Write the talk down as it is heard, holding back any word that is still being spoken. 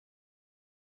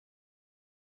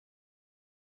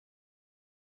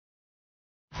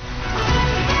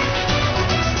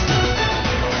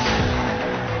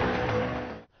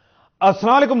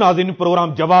अस्सलाम वालेकुम नाज़रीन,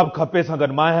 प्रोग्राम जवाब खपे सां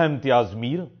गॾु मां इम्तियाज़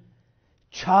मीर।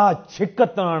 छा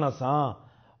छिकताण सां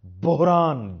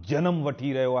बहरान जनम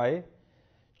वठी रहियो आहे?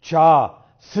 छा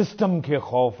सिस्टम खे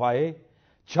ख़ौफ़ आहे?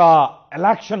 छा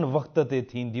इलेक्शन वक़्त ते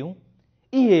थींदियूं?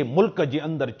 इहे मुल्क जे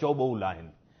अंदरि चौबोल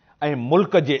आहिनि ऐं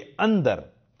मुल्क जे अंदरि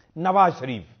नवाज़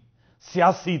शरीफ़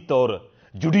सियासी तौरु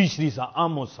जुडिशरी सां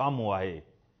आमो साम्हूं आहे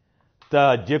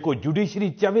त जेको जुडिशरी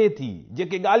चवे थी,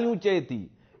 जेके ॻाल्हियूं चए थी,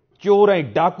 चोर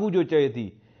ऐं डाकू जो चए थी,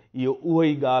 इहो उहो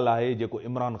ई ॻाल्हि आहे जेको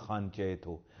इमरान ख़ान चए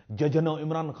थो। जजनि ऐं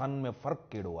इमरान ख़ान में फ़र्क़ु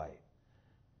कहिड़ो आहे?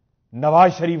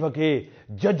 नवाज़ शरीफ़ खे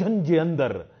जजनि जे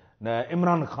अंदरि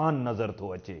इमरान ख़ान नज़र थो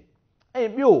अचे। ऐं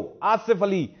ॿियो, आसिफ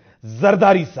अली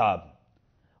ज़रदारी साहब,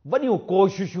 वॾियूं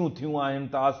कोशिशूं थियूं आहिनि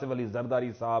त आसिफ अली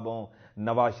ज़रदारी साहब ऐं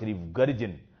नवाज़ शरीफ़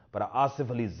गॾिजनि, पर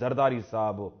आसिफ अली ज़रदारी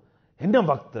साहब हिन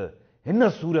वक़्तु हिन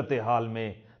सूरत हाल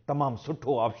में तमामु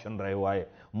सुठो ऑप्शन रहियो आहे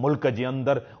मुल्क जे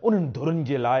अंदरि उन्हनि धुरनि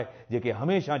जे लाइ जेके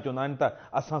हमेशह चवंदा आहिनि त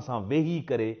असां सां वेही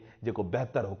करे जेको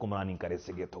बहितर हुकुमरानी करे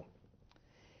सघे थो।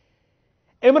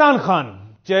 इमरान ख़ान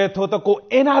चए थो त को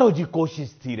एनआरओ जी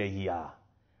कोशिश थी रही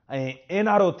आहे ऐं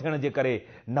एनआरओ थियण जे करे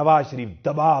नवाज़ शरीफ़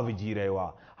दबाव विझी रहियो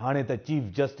आहे। हाणे त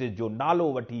चीफ जस्टिस जो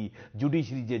नालो वठी,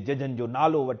 जुडिशरी जे जजनि जो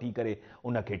नालो वठी करे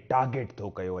उनखे टारगेट थो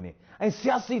कयो वञे ऐं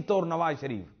सियासी तौरु नवाज़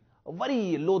शरीफ़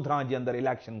वरी लोधरा जे अंदरि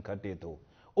इलेक्शन खटे थो।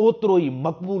 ओतिरो ई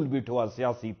मक़बूल बीठो आहे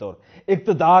सियासी तौरु,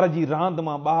 इक़्तिदार जी रांदि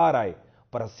मां ॿाहिरि आहे,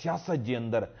 पर सियासत जे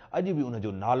अंदरि अॼु बि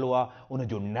उनजो नालो आहे,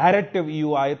 उनजो नैरेटिव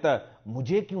इहो आहे त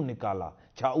मुझे क्यों निकाला।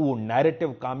 छा उहो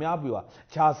नैरेटिव कामयाबु वियो आहे?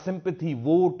 छा सिंपथी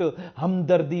वोट,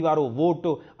 हमदर्दी वारो वोट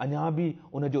अञा बि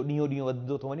उनजो ॾींहों ॾींहुं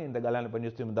वधंदो थो वञे? इन ॻाल्हाइण पंहिंजो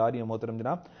इस्तेमदार या मोहतरम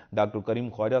जनाब डॉक्टर करीम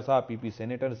Khwaja Sahab, PP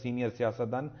senator, senior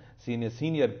सियासतदान,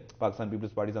 सीनियर पाकिस्तान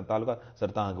पीपल्स पार्टी सां तालुका। सर,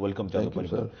 तव्हांखे वेलकम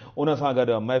चवंदो। उन सां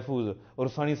गॾु महफ़ूज़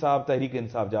उरसानी साहब तहरीक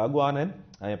इंसाफ़ जा अॻुवान आहिनि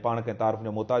ऐं पाण खे तारीफ़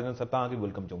जो मोहताज आहिनि। सर, तव्हांखे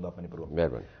वेलकम चवंदा पंहिंजे प्रोग्राम।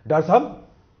 महिरबानी। डॉक्टर साहब,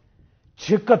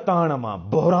 छिकताण मां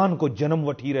बहरान को जनम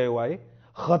वठी रहियो आहे।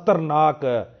 ख़तरनाक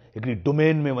हिकिड़ी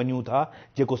डोमेन में वञूं था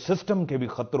जेको सिस्टम खे बि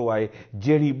ख़तरो आहे।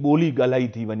 जहिड़ी ॿोली ॻाल्हाई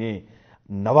थी वञे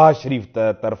नवाज़ शरीफ़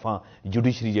तरफ़ां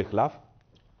जुडिशरी जे ख़िलाफ़।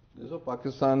 ॾिसो,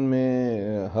 पाकिस्तान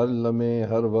में हर लम्हे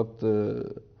हर वक़्तु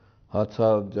हादसा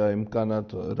जा इम्कानात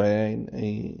रहिया आहिनि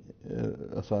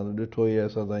ऐं असां ॾिठो ई आहे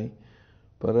असां ताईं।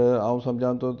 पर आउं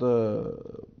सम्झां थो त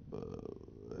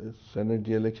सेनेट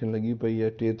जी इलेक्शन लॻी पई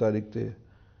आहे 3 तारीख़ ते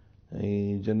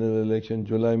ऐं जनरल इलेक्शन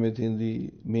जुलाई में थींदी।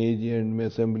 मई जी एंड में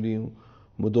असेंबलियूं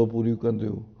मुदो पूरियूं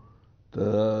कंदियूं त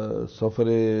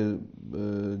सफ़रे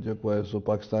जेको आहे सो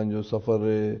पाकिस्तान जो सफ़र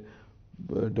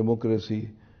डेमोक्रेसी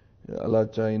अलाह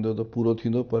चाहींदो त पूरो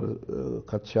थींदो, पर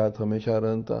ख़दशात हमेशह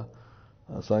रहनि था।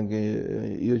 असांखे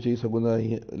इहो चई सघूं था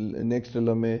नेक्स्ट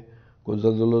लम्हे को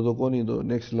ज़लज़लो त कोन ईंदो,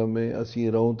 नेक्स्ट लम्हे असीं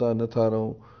रहूं था नथा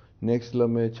रहूं, नेक्स्ट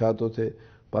लम्हे छा थो थिए।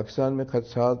 पाकिस्तान में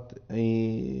ख़दशात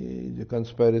ऐं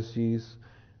कंस्पायरेसीज़,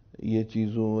 इहे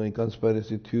चीज़ूं ऐं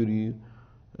कंस्पायरेसी थ्योरी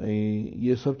ऐं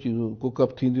इहे सभु चीज़ूं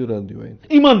कुकअप थींदियूं रहंदियूं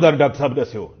आहिनि। ईमानदार डॉक्टर साहब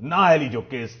ॾसियो, नाअहली जो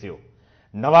केस थियो,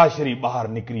 नवाज़ शरीफ़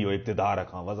ॿाहिरि निकिरी वियो इक़्तिदार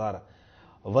खां,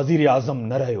 वज़ीर आज़म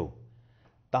न रहियो।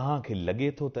 तव्हांखे लॻे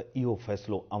थो त इहो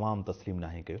फ़ैसिलो अवाम तस्लीम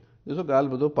नाहे कयो? ॾिसो,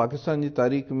 ॻाल्हि ॿुधो, पाकिस्तान जी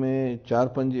तारीख़ में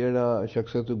 4-5 अहिड़ा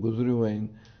शख़्सियतूं गुज़रियूं आहिनि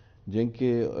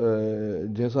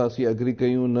जंहिंसां असीं एग्री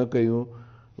कयूं न कयूं,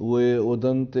 उहे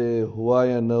उहिदनि ते हुआ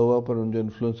या न हुआ, पर उनजो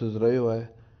इन्फ्लुएंसिस रहियो आहे।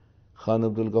 ख़ान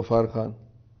अब्दुल गफ़ार ख़ान,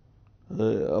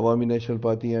 अवामी नेशनल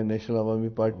पार्टी या नेशनल अवामी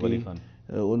पार्टी,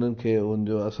 उन्हनि खे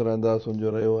उनजो असरअंदाज़ उनजो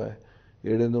रहियो आहे।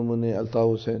 अहिड़े नमूने अल्ताफ़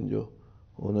हुसैन जो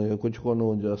उनजो कुझु कोन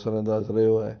उनजो असरअंदाज़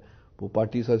रहियो आहे। पोइ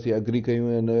पार्टी सां असीं एग्री कयूं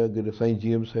या न एग्री, साईं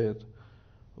GM सैयद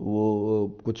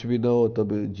उहो कुझु बि न हो त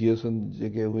बि GSN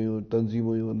जेके हुयूं तंज़ीम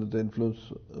हुयूं उन ते इन्फ्लुएंस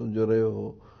उनजो रहियो हो।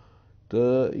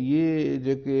 त इहे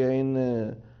जेके आहिनि,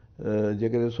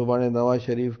 जेकॾहिं सुभाणे नवाज़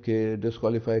शरीफ़ खे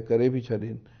डिस्क्वालीफाई करे बि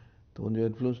छॾनि त उनजो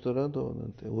इन्फ्लुएंस त रहंदो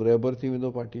उन्हनि ते, उहो रहबर थी वेंदो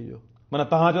पार्टी जो। माना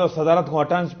तव्हां चओ सदारत खां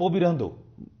हटाइण पोइ बि रहंदो?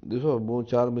 ॾिसो, मूं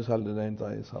 4 मिसाल ॾिना आहिनि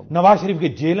तव्हांजे साम्हूं। नवाज़ शरीफ़ खे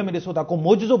जेल में ॾिसो था, को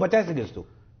मोजज़ो बचाए सघेसि थो?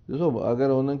 ॾिसो,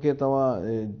 अगरि हुननि खे तव्हां,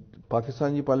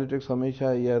 पाकिस्तान जी पॉलिटिक्स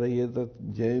हमेशह इहा रही आहे त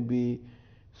जंहिं बि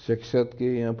शख़्सियत खे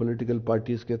या पॉलिटिकल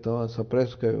पार्टीज़ खे तव्हां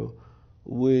सप्रेस कयो,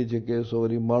 उहे जेके सो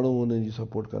वरी माण्हू उन्हनि जी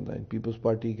सपोर्ट कंदा आहिनि। पीपल्स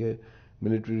पार्टी खे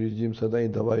मिलिट्री रिजीम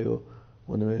सदाईं दबायो,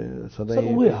 उनमें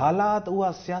सदाईं उहे हालात,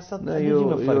 उहा सियासत।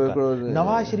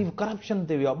 नवाज़ शरीफ़ करप्शन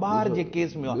ते वियो, ॿार जे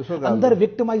केस में अंदरि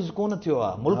विक्टिमाइज़ कोन थियो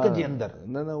आहे मुल्क जे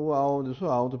अंदरि। न उहो आउं ॾिसो,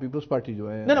 आउं त पीपल्स पार्टी जो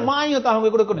आहियां। न मां इहो तव्हां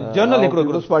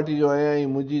पीपल्स पार्टी जो आहियां ऐं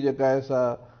मुंहिंजी जेका आहे सा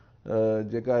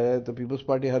जेका आहे त पीपल्स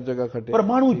पार्टी हर जगह खटे। पर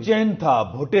माण्हू चवनि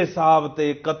था भुट्टे साहब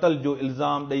ते क़त्ल जो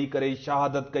इल्ज़ाम ॾेई करे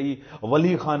शहादत कई,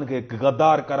 वली ख़ान खे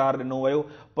गद्दार करार ॾिनो वियो,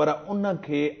 पर उन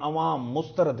खे अवाम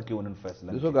मुस्तरद कयो उन्हनि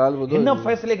फैसलनि ॾिसो खे। ॻाल्हि ॿुधो, हिन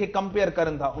फैसले खे कंपेयर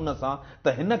करनि था उन सां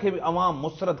त हिन खे बि अवाम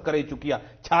मुस्तरद करे चुकी आहे,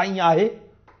 छा ईअं आहे?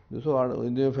 ॾिसो हाणे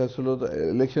इन जो फ़ैसिलो त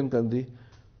इलेक्शन कंदी,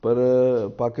 पर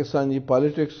पाकिस्तान जी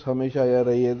पॉलिटिक्स हमेशह इहा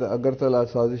रही आहे त अगरतला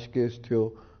साज़िश केस थियो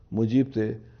मुजीब ते,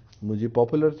 मुजीब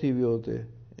पॉपुलर थी वियो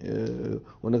हुते,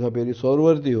 उन खां पहिरीं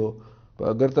सोरवर्दी हो, पर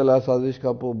अगरतला साज़िश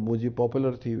खां पोइ मुजीब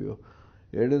पॉपुलर थी वियो।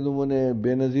 अहिड़े नमूने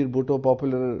बेनज़ीर भुट्टो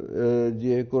पॉपुलर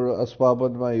जी हिकिड़ो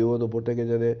असबाबनि मां इहो त भुट्टे खे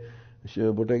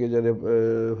जॾहिं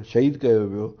शहीद कयो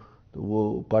वियो त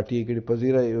उहो पार्टी हिकिड़ी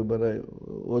पज़ीराई पर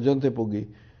ओजन ते पुगी।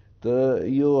 त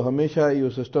इहो हमेशह इहो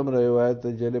सिस्टम रहियो आहे त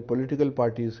जॾहिं पॉलिटिकल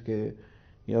पार्टीज़ खे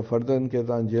या फ़र्दनि खे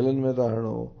तव्हां जेलनि में था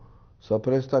हणो,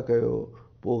 सप्रेस था कयो,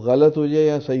 पोइ ग़लति हुजे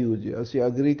या सही हुजे, असीं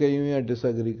अग्री कयूं या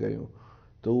डिसअग्री कयूं,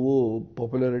 त उहो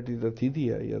पॉपुलरिटी त थी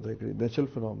आहे, इहा त हिकिड़ी नेचुरल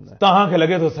फिनोमिना आहे। तव्हांखे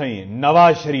लॻे थो साईं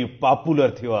नवाज़ शरीफ़ पॉपुलर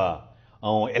थियो आहे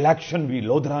ऐं इलेक्शन बि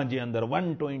लोधरा जे अंदरि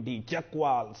 120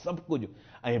 चकवाल सभु कुझु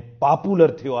ऐं पॉपुलर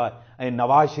थियो आहे, ऐं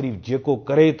नवाज़ शरीफ़ जेको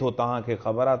करे थो तव्हांखे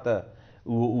ख़बर आहे त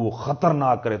उहो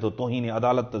ख़तरनाक करे थो, तोहीन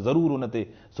अदालत त ज़रूरु उन ते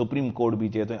सुप्रीम कोर्ट बि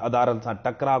चए थो, अदालत सां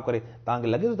टकराव करे, तव्हांखे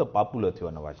लॻे थो त पॉपुलर थियो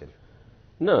आहे नवाज़ शरीफ़?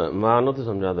 न, मां नथो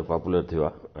सम्झां त पॉपुलर थियो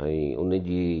आहे। ऐं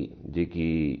उनजी जेकी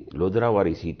लोधरा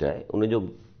वारी सीट आहे उनजो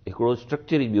हिकिड़ो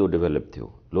स्ट्रक्चर ई ॿियो डेवलप थियो।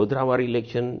 लोधरा वारी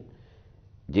इलेक्शन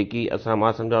जेकी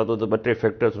मां सम्झां थो त 2-3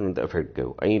 फैक्टर्स उन्हनि ते अफेक्ट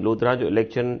कयो, ऐं लोधरा जो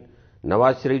इलेक्शन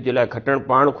नवाज़ शरीफ़ जे लाइ खटणु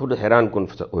पाण ख़ुदि हैरान कुन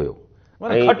हुयो,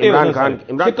 ऐं इमरान ख़ान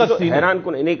हैरान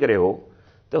कुन इन करे हो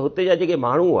त हुते जा जेके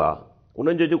माण्हू हुआ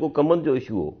उन्हनि जो जेको कमनि जो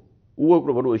इशू हो उहो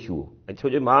हिकिड़ो वॾो इशू हो। ऐं छो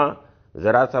जो मां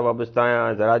ज़राअत सां वाबस्ता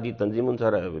आहियां, ज़राअत जी तंज़ीमुनि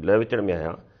सां लह विचड़ में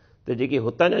आहियां, त जेके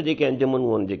हुतां जा जेके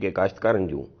अंजुमनूं आहिनि जेके काश्तकारनि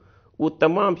जूं, उहे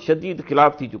तमामु शदीद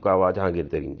ख़िलाफ़ थी चुका हुआ जहांगीर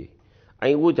तरीन जे।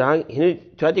 ऐं उहो हिन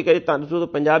छाजे करे तव्हां ॾिसो त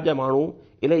पंजाब जा माण्हू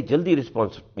इलाही जल्दी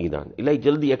रिस्पॉन्स ॾींदा आहिनि, इलाही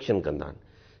जल्दी एक्शन कंदा आहिनि।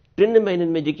 3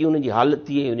 महीननि में जेकी हुनजी हालत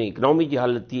थी, हुन इकनॉमी जी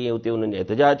हालत थी, हुते हुननि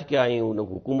एहतजाज कया ऐं हुन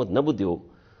हुकूमत न ॿुधियो,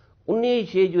 उन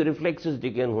शइ जो रिफ्लेक्सिस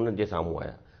जेके आहिनि हुननि जे साम्हूं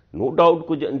आया। नो डाउट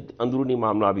कुझु अंदरूनी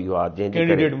मामला बि हुआ, जंहिंजे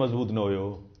कैंडिडेट मज़बूत न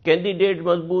हुयो, कैंडिडेट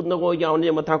मज़बूत न हो, या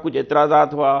हुनजे मथां कुझु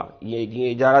एतिराज़ात हुआ,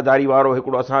 जीअं इजारादारी वारो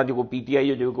हिकिड़ो असां जेको PTI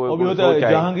जो जेको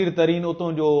जहांगीर तरीन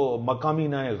उतां जो मक़ामी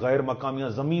न आहे, गैर मक़ामी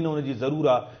आहे, ज़मीन हुनजी ज़रूरु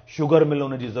आहे, शुगर मिल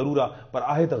हुनजी ज़रूरु आहे, पर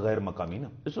आहे त गैर मक़ामी न।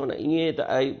 ॾिसो न ईअं त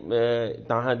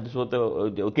तव्हां ॾिसो त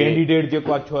कैंडिडेट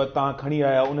जेको आहे छो तव्हां खणी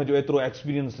आया उनजो एतिरो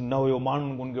एक्सपीरियंस न हुयो,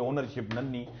 माण्हुनि उनखे ओनरशिप न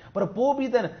ॾिनी, पर पोइ बि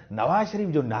त नवाज़ शरीफ़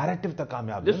जो नैरेटिव त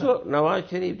कामयाबु। ॾिसो नवाज़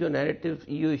शरीफ़ जो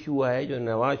नैरेटिव इहो इशू आहे जो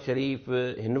नवाज़ शरीफ़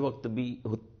हिन वक़्तु बि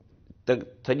त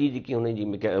सॼी जेकी हुनजी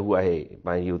उहा आहे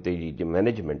पंहिंजी हुते जी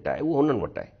मैनेजमेंट आहे उहो हुननि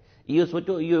वटि आहे। इहो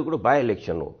सोचो इहो हिकिड़ो बाय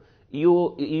इलेक्शन हो,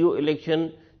 इहो इलेक्शन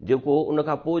जेको उन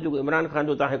खां पोइ जेको इमरान ख़ान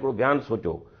जो तव्हां हिकिड़ो बयानु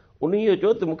सोचो, उन इहो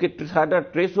चयो त मूंखे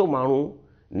 350 माण्हू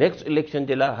नेक्स्ट इलेक्शन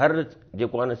जे लाइ हर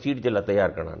जेको आहे न सीट जे लाइ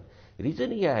तयारु करणा आहिनि।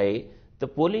 रीज़न इहा आहे त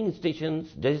पोलिंग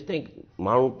स्टेशन्स जेसि ताईं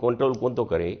माण्हू कंट्रोल कोन थो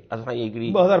करे, असांजी हिकिड़ी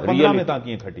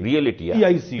रियलिटी आहे,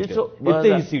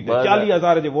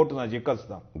 40,000 जे वोट सां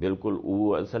शिकस्त था। बिल्कुलु, उहो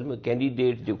असल में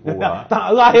कैंडिडेट जेको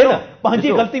आहे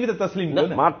पंहिंजी ग़लती बि त तस्लीम कयो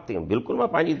न। बिल्कुलु मां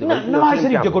पंहिंजी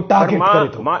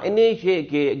मां इन शइ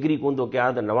खे एग्री कोन थो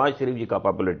कयां त नवाज़ शरीफ़ जी का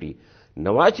पॉपुलरिटी,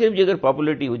 नवाज़ शरीफ़ जी अगरि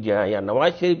पॉपुलरिटी हुजे हा, या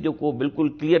नवाज़ शरीफ़ जेको बिल्कुलु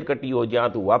क्लियर कट इहो हुजे हा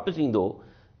त वापसि ईंदो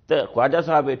त ख्वाजा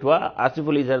साहब वेठो आहे, आसिफ़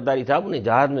अली ज़रदारी साहब उन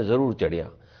जहाज़ में ज़रूरु चढ़िया।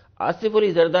 आसिफ़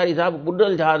अली ज़रदारी साहब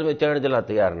ॿुॾल जहाज़ में चढ़ण जे लाइ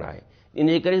तयारु न आहे,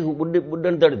 इन करे हू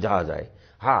ॿुॾंदड़ जहाज़ आहे।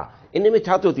 हा, इन में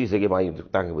छा थो थी सघे, मां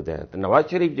तव्हांखे ॿुधायां त नवाज़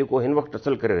शरीफ़ जेको हिन वक़्तु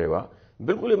असुलु करे रहियो आहे,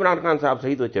 बिल्कुलु इमरान ख़ान साहब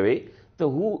सही थो चवे त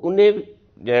हू उन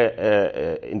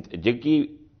जेकी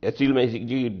असील में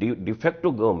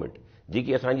डिफेक्टो गवर्नमेंट,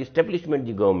 जेकी असांजी स्टैब्लिशमेंट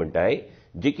जी गवर्नमेंट आहे,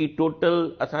 जेकी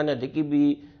टोटल असांजा जेकी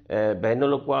बि बैन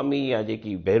अल-अक़वामी या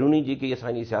जेकी बैरूनी जेकी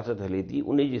असांजी सियासत हले थी,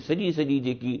 उनजी सॼी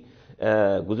जेकी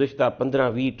गुज़िश्ता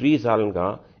 15-20-30 सालनि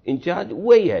खां इंचार्ज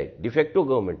उहा ई आहे, डिफेक्टो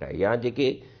गवर्नमेंट आहे, या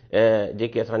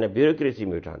जेके असांजा ब्यूरोक्रेसी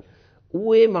में वेठा आहिनि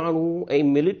उहे माण्हू ऐं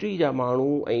मिलिट्री जा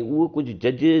माण्हू ऐं उहे कुझु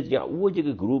जजिस या उहे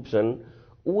जेके ग्रुप्स आहिनि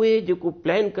उहे जेको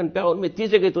प्लान कनि पिया, उनमें थी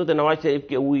सघे थो त नवाज़ शरीफ़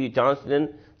खे उहे चांस ॾियनि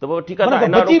त पोइ ठीकु आहे,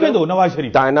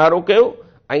 तव्हां एनआरओ कयो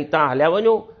ऐं तव्हां हलिया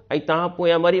वञो ऐं तव्हां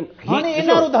पोइ वरी तव्हां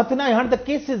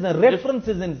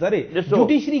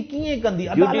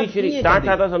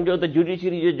छा था सम्झो त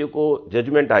जुडिशरी जो जेको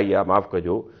जजमेंट आई आहे, माफ़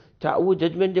कजो, छा उहो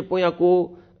जजमेंट जे पोयां को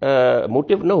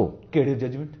मोटिव न हो? कहिड़े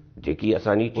जजमेंट? जेकी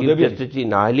असांजी चीफ जस्टिस जी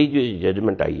नाहली जी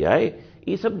जजमेंट आई आहे,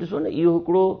 इहे सभु ॾिसो न, इहो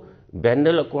हिकिड़ो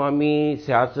बैनुल अक़वामी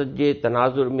सियासत जे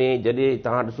तनाज़ुर में जॾहिं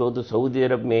तव्हां ॾिसो त सऊदी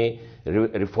अरब में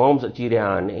रिफॉर्म्स अची रहिया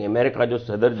आहिनि, अमेरिका जो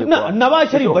सदर जेको आहे नवाज़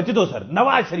शरीफ़ बचंदो सर,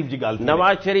 नवाज़ शरीफ़ जी ॻाल्हि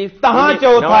नवाज़ शरीफ़ तव्हां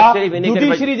चओ था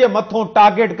जुडिशरी जे मथां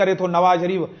टारगेट करे थो नवाज़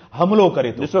शरीफ़ हमलो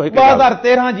करे थो।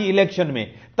 2013 जी इलेक्शन में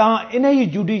तव्हां इन ई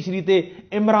जुडिशरी ते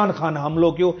इमरान ख़ान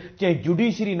हमलो कयो, चई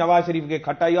जुडिशरी नवाज़ शरीफ़ खे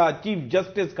खटायो आहे, चीफ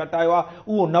जस्टिस खटायो आहे,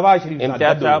 उहो नवाज़ शरीफ़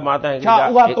छा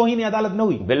उहा तौहीन अदालत न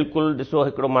हुई? बिल्कुलु। ॾिसो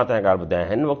हिकिड़ो मां तव्हांखे ॻाल्हि ॿुधायां,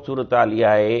 हिन वक़्तु सूरत हाल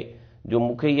इहा आहे जो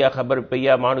मूंखे इहा ख़बर पई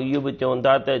आहे, माण्हू इहो बि चवनि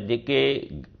था त जेके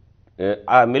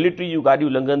मिलिट्री जूं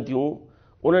गाॾियूं लंघनि थियूं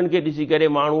उन्हनि खे ॾिसी करे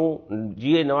माण्हू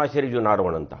जीअं नवाज़ शरीफ़ जो नारो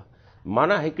वणनि था।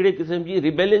 माना हिकिड़े क़िस्म जी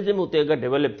रिबेलिज़म हुते अगरि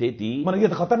डेवलप थिए थी,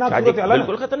 बिल्कुलु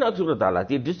ख़तरनाक सूरत हाल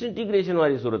आहे, डिसइंटीग्रेशन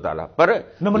वारी सूरत हाल आहे। पर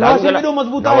नवाज़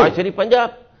शरीफ़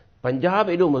पंजाब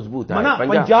एॾो मज़बूत आहे,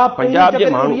 पंजाब जे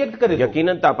माण्हू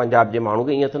यकीननि था पंजाब जे माण्हू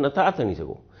खे ईअं त नथा अथनी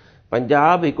सघो।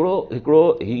 पंजाब हिकिड़ो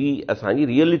ही असांजी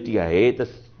रियलिटी आहे त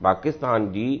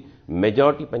पाकिस्तान जी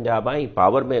मेजॉरिटी पंजाब आहे,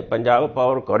 पावर में पंजाब,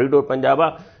 पावर कॉरिडोर पंजाब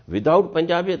आहे। विदाउट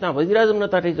पंजाब जे तव्हां वज़ीर आज़म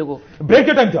नथा ठही सघो। ब्रेक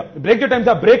जो टाइम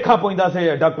था, ब्रेक खां पोइ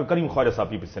ईंदासीं डॉक्टर करीम ख्वाजा साहब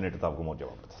पीपी सेनेटर साहब को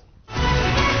जवाब।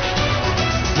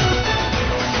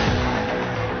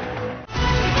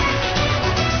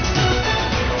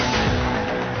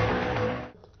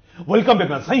 Welcome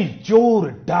back. साईं, चोर,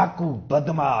 डाकू,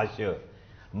 बदमाश,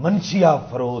 मंशिया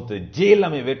फरोत, जेल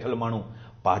में वेठल माण्हू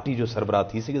पार्टी जो सरबराह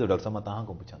थी सघे थो? डॉक्टर साहब मां तव्हां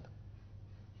खां पुछां थो।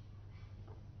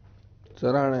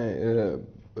 सर हाणे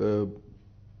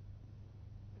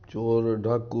चोर,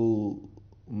 डाकू,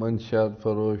 मंशियात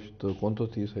फरोश त कोन थो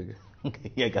थी सघे।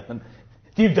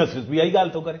 चीफ जस्टिस बि इहा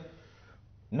ॻाल्हि थो करे।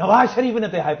 नवाज़ शरीफ़ हिन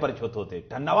ते हाइपर छो थो थिए?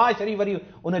 नवाज़ शरीफ़ वरी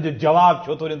उनजो जवाब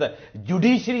छो थो ॾिए त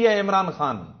जुडिशरी ऐं इमरान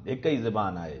ख़ान हिक ई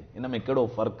ज़बान आहे? हिन में कहिड़ो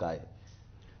फ़र्क़ु आहे?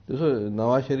 ॾिसो,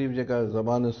 नवाज़ शरीफ़ जेका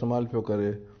ज़बान इस्तेमालु पियो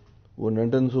करे, उहो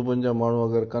नंढनि सूबनि जा माण्हू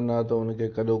अगरि कनि हा त उनखे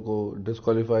कॾो को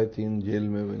डिस्क्वालीफाई थियनि, जेल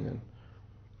में वञनि।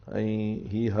 ऐं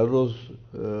हीउ हर रोज़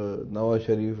नवाज़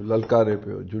शरीफ़ ललकारे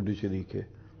पियो जुडिशरी खे,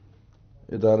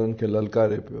 इदारनि खे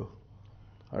ललकारे पियो।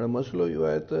 हाणे मसइलो इहो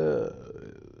आहे त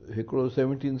हिकिड़ो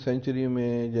 17th सेंचुरी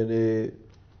में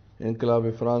जॾहिं इनकलाब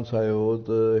फ्रांस आयो हो त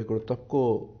हिकिड़ो तबिको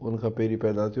उनखां पहिरीं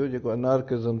पैदा थियो जेको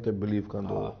अनार्किज़म ते बिलीव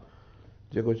कंदो हो,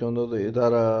 जेको चवंदो त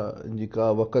इदारा जी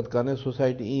का वक़्तु कान्हे,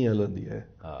 सोसाइटी ईअं हलंदी आहे।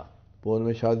 पोइ हुन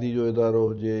में शादी जो इदारो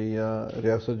हुजे या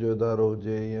रियासत जो इदारो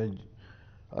हुजे या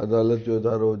अदालत जो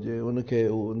इदारो हुजे, उनखे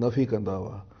उहो नफ़ी कंदा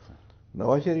हुआ।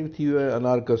 नवाज़ शरीफ़ थी वियो आहे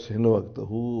अनार्कस हिन वक़्तु,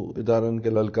 हू इदारनि खे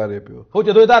ललकारे पियो।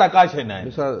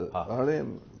 मिसाल हाणे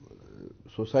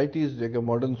सोसाइटीज़ जेके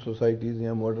मॉडर्न सोसाइटीज़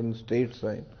या मॉडर्न स्टेट्स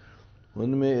आहिनि,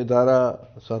 हुनमें इदारा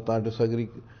सां तव्हां डिसएग्री,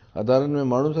 अदालतनि में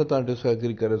माण्हुनि सां तव्हां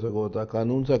डिसएग्री करे सघो था,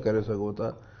 कानून सां करे सघो था,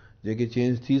 जेके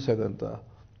चेंज थी सघनि था।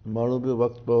 माण्हू बि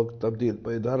वक़्तु ब वक़्तु तब्दील,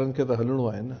 पर इदारनि खे त हलणो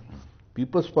आहे न।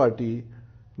 पीपल्स पार्टी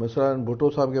मिसाल भुट्टो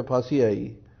साहब खे फांसी आई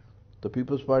त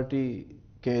पीपल्स पार्टी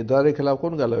कंहिं इदारे ख़िलाफ़ु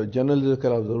कोन ॻाल्हायो, जनरल जे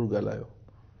ख़िलाफ़ु ज़रूरु ॻाल्हायो।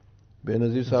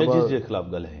 बेनज़ीर साहब जे ख़िलाफ़ु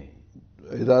ॻाल्हाए,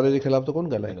 इदारे जे ख़िलाफ़ु त कोन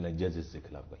ॻाल्हाए, जजिस जे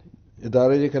ख़िलाफ़ु ॻाल्हाए,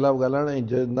 इदारे जे ख़िलाफ़ु ॻाल्हाइण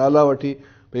ऐं नाला वठी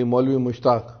भई मौलवी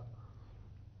मुश्ताक,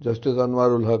 जस्टिस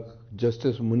अनवारुल हक,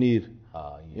 जस्टिस मुनीर,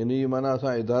 इन जी माना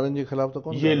असां इदारनि जे ख़िलाफ़ु त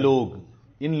कोन। ये लोग,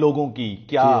 इन लोगों की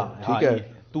क्या, ठीकु आहे,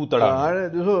 तू तड़ा। हाणे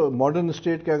ॾिसो, मॉडर्न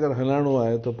स्टेट खे अगरि हलाइणो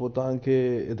आहे त पोइ तव्हांखे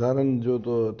इदारनि जो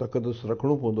त तक़दुस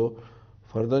रखिणो पवंदो,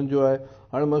 फ़र्दनि जो आहे।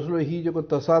 हाणे मसइलो हीउ जेको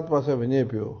तसाद पासे वञे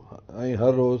पियो ऐं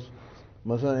हर रोज़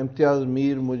मसइला इम्तियाज़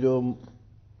मीर मुंहिंजो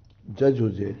जज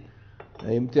हुजे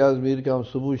ऐं इम्तियाज़ मीर खे आउं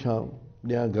सुबुह शाम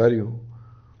ॾियां गारियूं,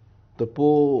 त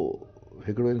पोइ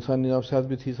हिकिड़ो इंसानी नफ़सियात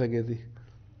बि थी सघे थी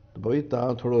त भई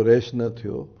तव्हां थोरो रैश न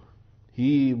थियो।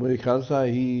 हीउ मुंहिंजे ख़्याल सां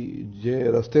हीउ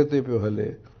जंहिं रस्ते ते पियो हले,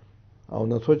 ऐं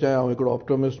नथो चाहियां, हिकिड़ो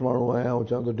ऑप्टोमिस्ट माण्हू आहियां ऐं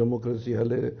चाहियां थो डेमोक्रेसी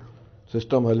हले,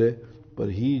 सिस्टम हले, पर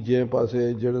हीउ जंहिं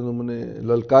पासे जहिड़े नमूने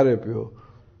ललकारे पियो,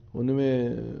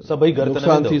 उनमें सभई घर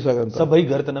नुक़सान थी सघनि था। सभई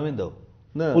घर त न वेंदो,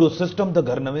 न पूरो सिस्टम त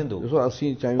घर न वेंदो। ॾिसो,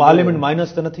 असीं चाहियूं पार्लियामेंट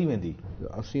माइनस त न थी वेंदी,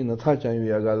 असीं नथा चाहियूं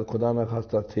इहा ॻाल्हि ख़ुदा न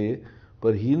ख़ास्ता थिए,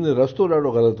 पर हिन रस्तो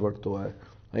ॾाढो ग़लति वरितो आहे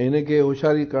ऐं हिनखे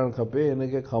होशियारी करणु खपे,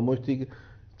 हिनखे ख़ामोश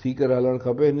थी करे हलणु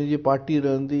खपे। हिन जी पार्टी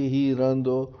रहंदी, हीउ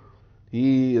रहंदो,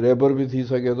 हीउ रेबर बि थी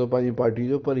सघे थो पंहिंजी पार्टी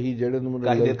जो, पर हीउ जहिड़े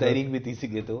नमूने तहरीक बि थी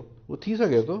सघे थो, उहो थी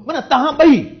सघे थो। माना तव्हां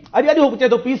ॿई अॼु चए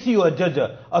थो पीसीओ जज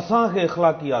असांखे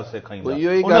इख़लाक़ियात सेखारींदा,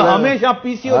 इहो ई ॻाल्हि हमेशह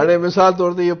पीसीओ। हाणे मिसाल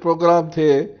तौर ते इहो प्रोग्राम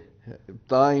थिए,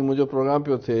 तव्हां ई मुंहिंजो प्रोग्राम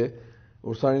पियो थिए,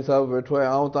 उर्सानी साहिबु वेठो आहे,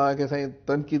 ऐं तव्हांखे साईं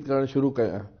तनक़ीद करणु शुरू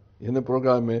कयां हिन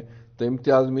प्रोग्राम में त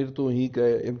इम्तियाज़ मीर तूं हीअ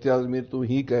कए, इम्तियाज़ मीर तूं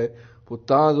हीअ कए, पोइ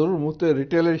तव्हां ज़रूरु मूं ते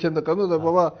रिटेलिएशन त कंदो त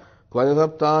बाबा ख्वाजा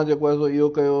साहिबु तव्हां जेको आहे सो इहो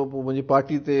कयो, पोइ मुंहिंजी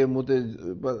पार्टी ते मूं ते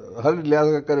हर लिहाज़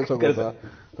खां करे सघो था।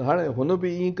 त हाणे हुन बि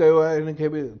ईअं कयो आहे, हिनखे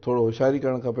बि थोरो होशियारी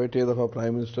करणु खपे। 3 दफ़ा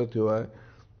प्राइम मिनिस्टर थियो आहे,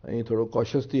 ऐं थोरो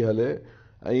कॉशियस थी हले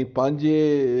ऐं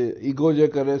पंहिंजे ईगो जे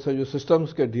करे सॼो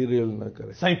सिस्टम्स खे डीरेल न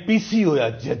करे। साईं पीसीओ या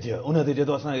जज उन ते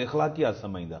जेको असांखे इख़लाक़ियात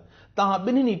सम्झंदा, तव्हां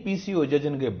ॿिन्हिनि पीसीओ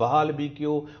जजनि खे बहाल बि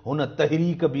कयो, हुन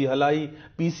तहरीक बि हलाई,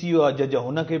 पीसीओ जज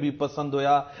हुनखे बि पसंदि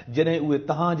हुया। जॾहिं उहे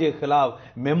तव्हांजे ख़िलाफ़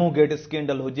मेमोगेट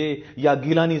स्कैंडल हुजे या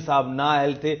गिलानी साहब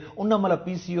नाअहल थिए, उन महिल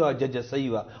पीसीओ जज सही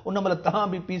हुआ, उन महिल तव्हां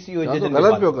बि पीसीओ जज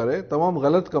ग़लति पियो करे, तमामु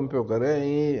ग़लति कमु पियो करे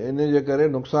ऐं इन जे करे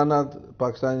नुक़सानात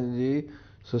पाकिस्तान जी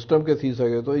सिस्टम खे थी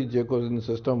सघे थो। जेको हिन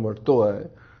सिस्टम वरितो आहे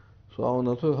सो आउं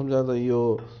नथो सम्झां त इहो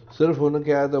सिर्फ़ु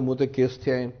हुनखे आहे त मूं ते केस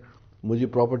थिया आहिनि, मुंहिंजी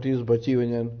प्रॉपर्टीज़ बची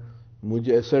वञनि,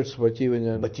 मुंहिंजे एसेट्स बची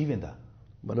वञनि, बची वेंदा,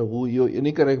 मतिलबु हू इहो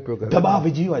इन करे पियो करे दबाव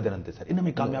विझी वियो आहे इन्हनि ते। सर इन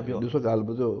में कामयाबी ॾिसो ॻाल्हि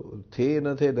ॿुधो, थिए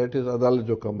न थिए दैट इज़ अदालत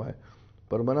जो कमु आहे,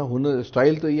 पर माना हुन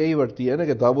स्टाइल त इहा ई वरिती आहे न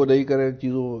कि दाबो ॾेई करे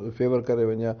चीज़ूं फेवर करे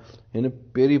वञा। हिन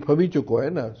पहिरीं फबी चुको आहे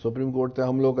न, सुप्रीम कोर्ट ते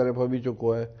हमलो करे फबी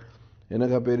चुको आहे। हिन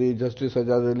खां पहिरीं जस्टिस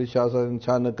एजाज़ अली शाह साहब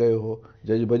छा न कयो हो,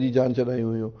 जज भॼी जान छॾायूं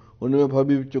हुयूं, हुन में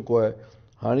फबी बि चुको आहे।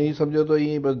 हाणे ही सम्झो त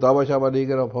ईअं बसि दावा शाबा ॾेई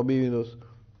करे फबी वेंदुसि,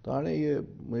 त हाणे इहे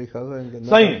मुंहिंजे ख़्याल सां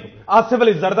साईं आसिफ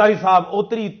अली ज़रदारी साहब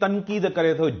ओतिरी तनक़ीद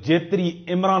करे थो जेतिरी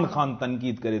इमरान ख़ान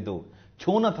तनक़ीद करे थो।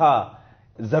 छो नथा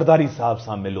ज़रदारी साहब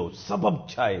सां मिलो, सबबु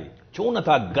छा आहे, छो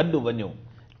नथा गॾु वञो?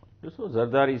 ॾिसो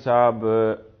ज़रदारी साहब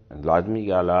लाज़मी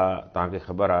ॻाल्हि आहे, तव्हांखे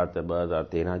ख़बर आहे त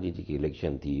 2013 जी जेकी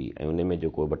इलेक्शन थी ऐं उन में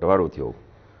जेको बंटवारो थियो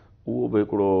उहो बि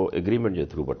हिकिड़ो एग्रीमेंट जे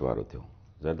थ्रू बंटवारो थियो।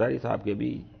 ज़रदारी साहब खे बि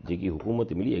जेकी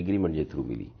हुकूमत मिली एग्रीमेंट जे थ्रू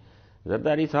मिली।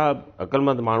 ज़रदारी साहब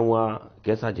अक़लमंद माण्हू आहे,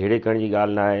 कंहिंसां झेड़े करण जी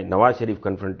ॻाल्हि न आहे, नवाज़ शरीफ़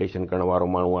कन्फ्रंटेशन करण वारो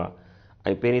माण्हू आहे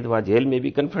ऐं पहिरीं दफ़ा जेल में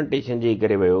बि कन्फ्रंटेशन जे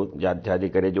करे वियो, छाजे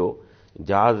करे जो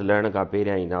जहाज़ लहण खां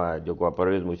पहिरियां ई न जेको आहे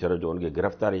परवेज़ मुशर्रफ जो उनखे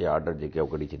गिरफ़्तारी जा ऑर्डर जेके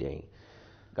कढी छॾियईं।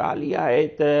 ॻाल्हि इहा आहे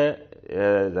त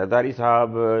ज़रदारी साहब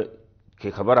खे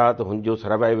ख़बर आहे त हुनजो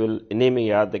सर्वाइवल इन में ई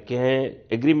आहे त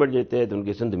कंहिं एग्रीमेंट जे तहत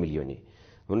हुनखे सिंध मिली वञे,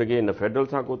 हुनखे न फेडरल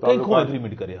सां को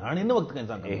एग्रीमेंट करे हाणे हिन वक़्तु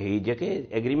कंहिंसां ही जेके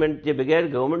एग्रीमेंट जे बग़ैर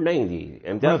गवर्नमेंट न ईंदी।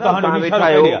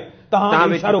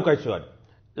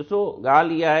 ॾिसो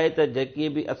ॻाल्हि इहा आहे त जेके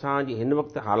बि असांजी हिन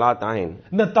वक़्तु हालात आहिनि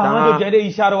न, तव्हांजो जॾहिं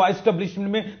इशारो आहे एस्टेब्लिशमेंट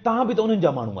में, तव्हां बि त उन्हनि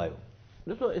जा माण्हू आहियो।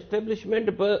 ॾिसो एस्टेब्लिशमेंट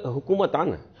बि हुकूमत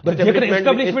आहे न,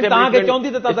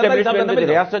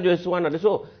 रियासत जो हिसो आहे न।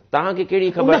 ॾिसो तव्हांखे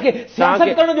कहिड़ी ख़बर,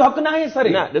 सियासत करण जो हक़ न आहे सर।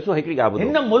 न ॾिसो हिकिड़ी ॻाल्हि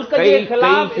हिन मुल्क जे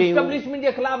ख़िलाफ़ एस्टेब्लिशमेंट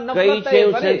जे ख़िलाफ़ कई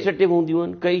शयूं सेंसिटिव हूंदियूं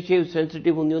आहिनि, कई शयूं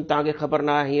सेंसिटिव हूंदियूं आहिनि। तव्हांखे ख़बर न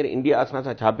आहे हींअर इंडिया असां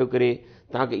सां छा पियो करे,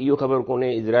 तव्हांखे इहो ख़बर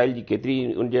कोन्हे इज़राइल जी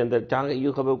केतिरी उनजे अंदरि, तव्हांखे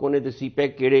इहो ख़बर कोन्हे त सी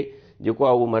पैक कहिड़े जेको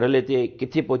आहे उहो मरहले ते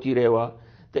किथे पहुची रहियो आहे।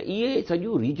 त इहे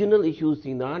सॼियूं रीजनल इश्यूज़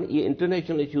थींदा आहिनि, इहे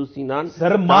इंटरनेशनल इश्यूज़ थींदा आहिनि।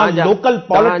 सर मां लोकल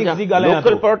पॉलिटिक्स जी ॻाल्हि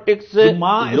लोकल पॉलिटिक्स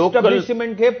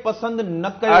एस्टेब्लिशमेंट खे पसंदि न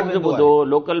कयो ॿुधो,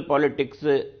 लोकल पॉलिटिक्स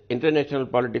इंटरनेशनल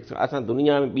पॉलिटिक्स असां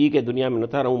दुनिया में ॿी के दुनिया में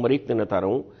नथा रहूं, मरीख़ ते नथा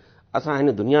रहूं, असां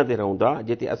हिन दुनिया ते रहूं था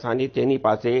जिते असांजे चइनी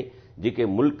पासे जेके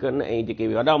मुल्क आहिनि ऐं जेके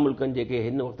वॾा मुल्क आहिनि जेके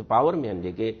हिन वक़्तु पावर में आहिनि,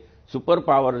 जेके सुपर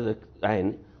पावर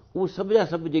आहिनि, उहे सभु जा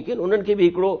सभु जेके आहिनि उन्हनि खे बि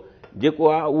हिकिड़ो जेको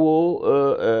आहे उहो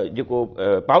जेको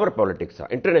पावर पॉलिटिक्स आहे,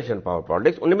 इंटरनेशनल पावर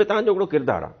पॉलिटिक्स, उन में तव्हांजो हिकिड़ो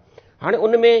किरदारु आहे। हाणे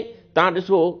उन में तव्हां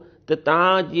ॾिसो त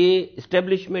तव्हांजे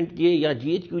इस्टेब्लिशमेंट जे या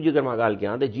GHQ जी अगरि मां ॻाल्हि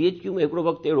कयां त GHQ में हिकिड़ो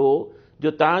वक़्तु अहिड़ो हो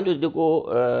जो तव्हांजो जेको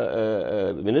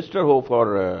मिनिस्टर हो फॉर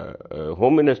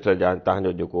होम मिनिस्टर जा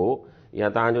तव्हांजो जेको या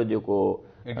तव्हांजो जेको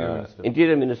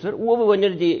इंटीरियर मिनिस्टर, उहो बि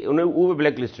वञण जी उहो बि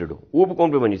ब्लैक लिस्टेड हो, उहो बि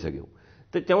कोन पियो वञी सघियो।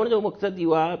 त चवण जो मक़सदु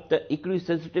इहो आहे त हिकिड़ियूं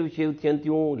सेंसिटिव शयूं थियनि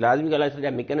थियूं, लाज़मी ॻाल्हि आहे,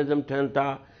 सॼा मैकेनिज़म ठहनि था,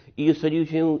 इहे सॼियूं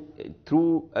शयूं through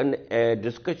an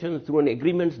discussion through an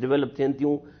agreements develop थियनि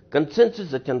थियूं,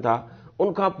 कंसेंसस अचनि था।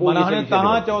 उनखां पोइ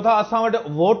तव्हां चओ था असां वटि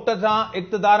वोट सां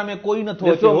इक़्तिदार में कोई नथो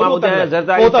अचे।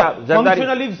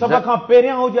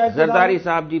 ज़रदारी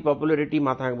साहब जी पॉपुलरिटी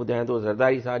मां तव्हांखे ॿुधायां थो,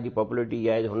 ज़रदारी साहब जी पॉपुलरिटी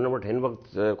इहा आहे, हुन वटि हिन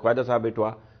वक़्तु ख्वाजा साहब वेठो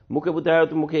आहे, मूंखे ॿुधायो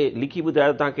त मूंखे लिखी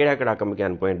ॿुधायो तव्हां कहिड़ा कहिड़ा कम कया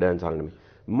आहिनि पोइ 10 सालनि में।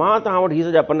 मां तव्हां वटि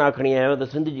हीअ सॼा पना खणी आहियां त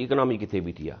सिंध जी इकोनॉमी किथे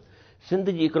बीठी आहे, सिंध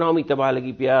जी इकोनॉमी तबाह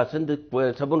लॻी पई आहे, सिंध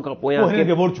सभिनि खां पोयां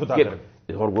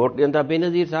वोट ॾियनि था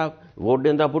बेनज़ीर साहब, वोट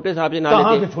ॾियनि था भुट्टे साहब जे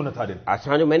नाले ते। छो नथा ॾियनि?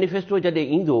 असांजो मैनिफेस्टो जॾहिं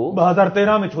ईंदो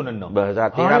 2013 में छो न ॾिनो?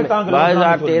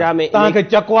 2013 में तव्हांखे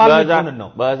चकवाल में छो न ॾिनो?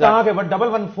 तव्हांखे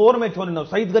 114 में छो न ॾिनो?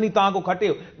 सईद गनी तव्हां को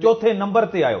खटियो, चौथे नंबर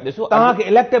ते आयो। ॾिसो तव्हांखे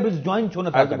इलेक्टेबल्स जॉइन छो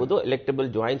नथा कयो? ॿुधो, इलेक्टेबल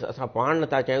जॉइन्स असां पाण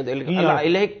नथा चाहियूं त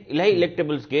इलाही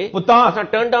इलेक्टेबल्स खे असां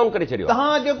टर्न डाउन करे छॾियो।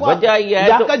 तव्हां जेको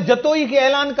लियाकत जतोई खे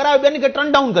ऐलान करायो, ॿियनि खे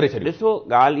टर्न डाउन करे छॾियो। ॾिसो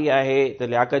ॻाल्हि इहा आहे त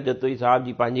लियाकत जतोई साहब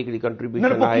जी पंहिंजी हिकिड़ी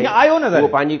कंट्रीब्यूशन आहे, आयो न उहो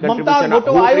पंहिंजी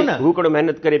कंट्रीब्यूशन हू हिकिड़ो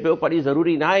महिनत करे पियो, पर इहा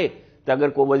ज़रूरी न आहे त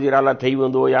अगरि को वज़ीर आला ठही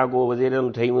वेंदो या को वज़ीर आला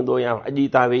ठही वेंदो या अॼु ई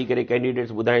तव्हां वेही करे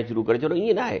कैंडिडेट्स ॿुधाइण शुरू करे छॾो,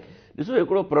 ईअं न आहे। ॾिसो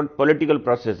हिकिड़ो पॉलिटिकल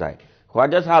प्रोसेस आहे।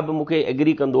 ख्वाजा साहब मूंखे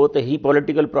एग्री कंदो त हीउ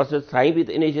पॉलिटिकल प्रोसेस साईं बि त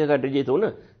इन शइ खां डिॼे थो न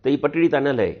त हीअ पटड़ी त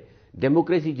न लहे।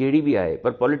 डेमोक्रेसी जहिड़ी बि आहे,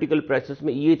 पर पॉलिटिकल प्रोसेस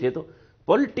में इहे थिए थो।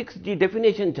 पॉलिटिक्स जी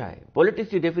डेफिनेशन छा आहे?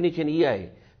 पॉलिटिक्स जी डेफिनेशन इहा आहे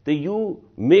त U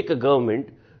make a government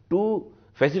two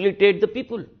facilitate the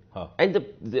people, and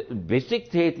the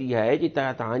basic थिए इहा आहे कि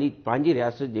तव्हांजी पंहिंजी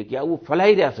रियासत जेकी आहे उहो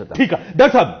फलाही रियासत आहे। ठीकु आहे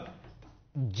डॉक्टर साहब,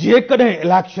 जेकॾहिं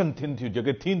इलेक्शन थियनि थियूं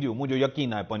जेके थींदियूं, मुंहिंजो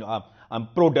यकीन आहे पंहिंजो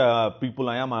प्रो पीपल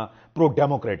आहियां, मां प्रो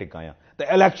डेमोक्रेटिक आहियां, त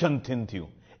इलेक्शन थियनि थियूं,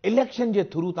 इलेक्शन जे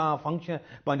थ्रू तव्हां फंक्शन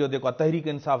पंहिंजो जेको आहे तहरीक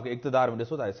इंसाफ़ खे इक़्तिदार में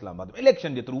ॾिसो था इस्लामाबाद में,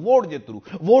 इलेक्शन जे थ्रू, वोट जे थ्रू,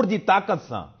 वोट जी ताक़त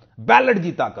सां, बैलेट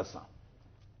जी ताक़त सां।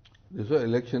 ॾिसो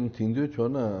इलेक्शन थींदियूं छो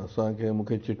न, असांखे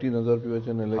मूंखे चिटी नज़र पियो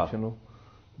अचनि इलेक्शनूं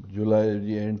जुलाई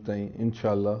जी एंड ताईं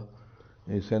इंशाअल्लाह,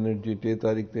 ऐं सेनेट जी 3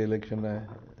 तारीख़ ते इलेक्शन आहे,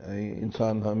 ऐं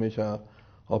इंसानु हमेशह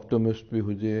ऑप्टोमिस्ट बि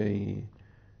हुजे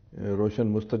ऐं रोशन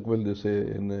मुस्तक़बिल ॾिसे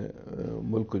हिन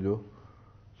मुल्क जो।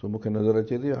 सो मूंखे नज़र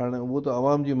अचे थी हाणे उहो त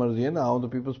आवाम जी मर्ज़ी आहे न, आउं त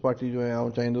पीपल्स पार्टी जो आहियां, आउं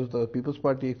चाहींदुसि त पीपल्स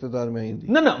पार्टी इक़्तिदार में ईंदी।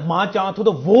 न न, मां चवां थो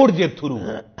त वोट जे थ्रू,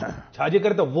 छाजे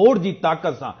करे त वोट जी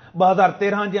ताक़त सां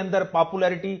 2013 जे अंदरि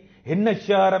पॉपुलैरिटी हिन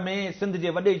शहर में, सिंध जे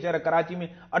वॾे शहर कराची में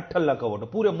 8 लख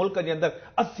वोट, पूरे मुल्क जे अंदरि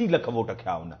 80 लख वोट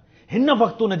खया हुन। हिन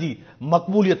वक़्तु हुन जी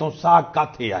मक़बूलियत ऐं साग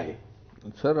काथे आहे?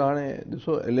 सर हाणे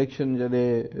ॾिसो इलेक्शन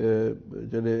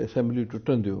जॾहिं असेंबली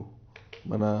टुटंदियूं,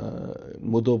 माना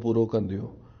मुदो पूरो कंदियूं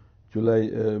जुलाई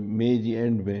मई जी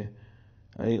एंड में,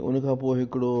 ऐं उनखां पोइ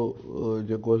हिकिड़ो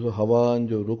जेको आहे हवाउनि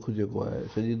जो रुख जेको आहे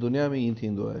सॼी दुनिया में ईअं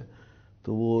थींदो आहे, त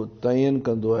उहो तयन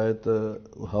कंदो आहे त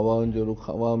हवाउनि जो रुख,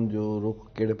 अवाम जो रुख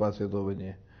कहिड़े पासे थो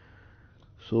वञे।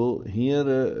 सो हींअर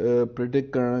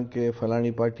प्रिडिक्ट करण के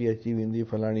फलाणी पार्टी अची वेंदी,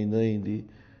 फलाणी न ईंदी,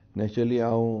 नेचुरली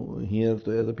आउं हींअर त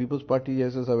एज़ अ पीपल्स पार्टी जे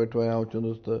हैसियत सां वेठो आहियां, आउं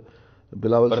चवंदुसि त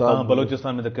बिलावल साहब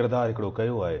बलोचिस्तान में त किरदारु हिकिड़ो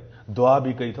कयो आहे, दुआ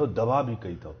बि कई अथव, दवा बि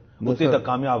कई अथव, उते त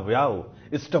कामयाबु विया हो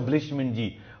इस्टेब्लिशमेंट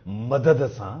जी मदद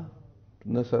सां।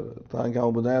 न सर तव्हांखे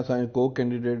आउं ॿुधायां, असांजो को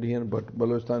कैंडिडेट हींअर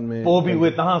बलोचिस्तान में पोइ बि उहे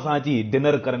तव्हां सां अची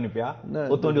डिनर करनि पिया,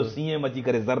 उतां जो सीएम अची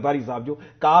करे ज़रदारी साहिब जो,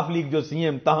 काफ लीग जो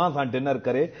सीएम तव्हां सां डिनर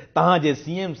करे, तव्हांजे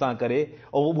सीएम सां करे,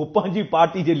 ऐं उहो पंहिंजी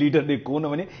पार्टी जे लीडर ॾे कोन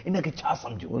वञे, इनखे छा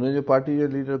सम्झो? उनजो पार्टी जो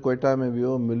लीडर कोयटा में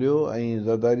वियो, मिलियो, ऐं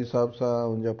ज़रदारी साहिब सां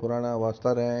हुनजा पुराणा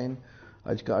वास्ता रहिया आहिनि।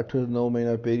 अॼु खां 8-9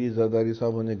 महीना पहिरीं ज़रदारी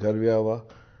साहिब हुनजे घर विया हुआ,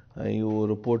 ऐं उहो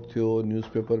रिपोर्ट थियो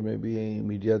न्यूज़पेपर में बि ऐं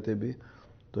मीडिया ते बि,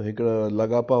 त हिकिड़ा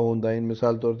लाॻापा हूंदा आहिनि।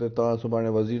 मिसाल तौर ते तव्हां सुभाणे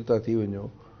वज़ीर था थी वञो,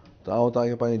 त आउं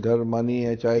तव्हांखे पंहिंजे घर मानी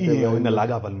ऐं चांहि ते हिन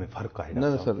लाॻापनि में फ़र्क़ु आहे?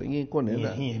 न सर ईअं कोन्हे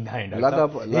न,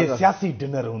 लाॻापा सियासी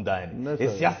डिनर हूंदा आहिनि,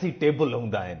 सियासी टेबल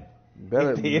हूंदा आहिनि,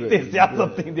 हिते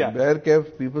सियासत थींदी आहे। बहरकैफ़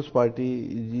पीपल्स पार्टी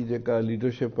जी जेका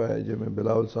लीडरशिप आहे, जंहिंमें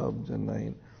बिलावल साहब जन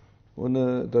आहिनि,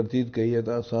 उन तरतीब कई आहे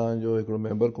त असांजो हिकिड़ो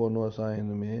मेंबर कोन हो, असां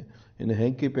हिन में हिन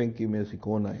हैंकी पैंकी में असीं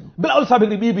कोन आहियूं। बिलावल साहब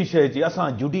हिकिड़ी ॿी बि शइ चई,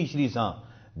 असां जुडिशरी सां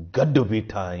गॾु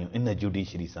बीठा आहियूं, इन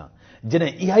जुडिशरी सां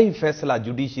जॾहिं इहा ई फ़ैसिला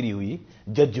जुडिशरी हुई,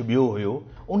 जज ॿियो हुयो,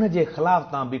 उन जे ख़िलाफ़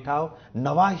तव्हां बीठा हो,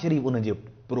 नवाज़ शरीफ़ उन जे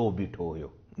प्रो बीठो हुयो।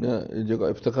 न जेको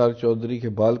इफ्तिखार चौधरी खे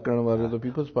बाल करण वारो त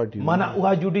पीपल्स पार्टी, माना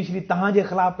उहा जुडिशरी तव्हांजे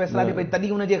ख़िलाफ़ फ़ैसिला ॾे पई,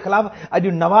 तॾहिं उन जे ख़िलाफ़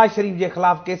अॼु नवाज़ शरीफ़ जे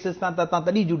ख़िलाफ़ केसिस था, त तव्हां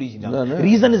तॾहिं जुडिशरी,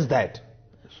 रीज़न इज़ दैट।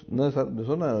 न सर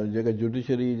ॾिसो न, जेका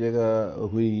जुडिशरी जेका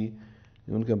हुई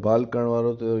उनखे बाल करण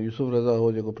वारो त यूसुफ रज़ा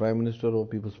हो, जेको प्राइम मिनिस्टर हो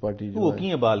पीपल्स पार्टी जो। उहो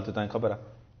कीअं बाल थियो तव्हांखे ख़बर आहे?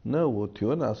 न उहो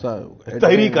थियो न, असां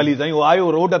तहरीक अली साईं, उहो आयो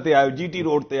रोड ते आयो, जीटी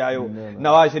रोड ते आयो,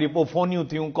 नवाज़ शरीफ़, पोइ फ़ोनियूं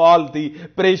थियूं, कॉल थी,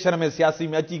 प्रेशर में सियासी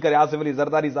में अची करे आसिफ अली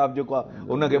ज़रदारी साहिब जेको आहे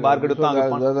उनखे ॿाहिरि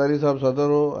कढियो। ज़रदारी साहिब सदर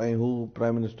हो ऐं हू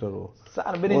प्राइम मिनिस्टर हो,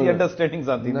 सर ॿिन्हिनि जी अंडरस्टैंडिंग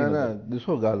सां थींदी। न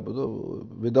ॾिसो ॻाल्हि ॿुधो,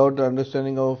 without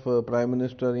understanding of prime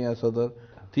minister या सदर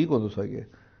थी कोन थो सघे,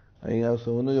 ऐं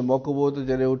हुनजो मौक़ो त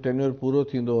जॾहिं हू टेन्योर पूरो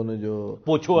थींदो हुनजो,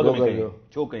 पोइ छो अॻु में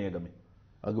छो कई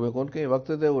अॻु में कोन कई,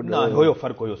 वक़्त ते हुयो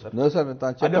फ़र्क़ु हुयो सर। न सर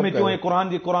तव्हां अॻु में क्यों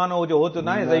क़ुरान हो जो हो त न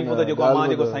आहे ज़ईफ़ त जेको मां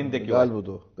जेको साइन ते कयो। ॻाल्हि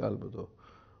ॿुधो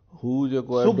हू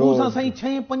जेको आहे सुबुह सां साईं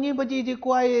 6-5 बजे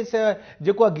जेको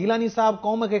आहे गीलानी साहिब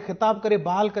क़ौम खे ख़िताब करे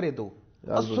बहाल करे थो,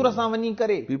 असुर सां वञी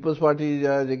करे। पीपल्स पार्टी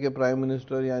जा जेके प्राइम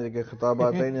मिनिस्टर या जेके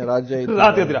ख़िताबात आहिनि रात जा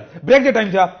ब्रेक जो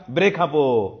टाइम थिया, ब्रेक खां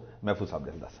पोइ महफ़ूज़ साहब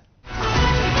ॾींदासीं।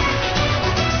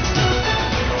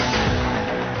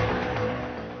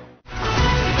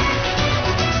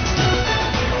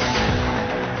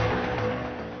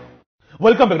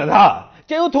 Welcome back. हा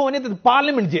चयो थो वञे त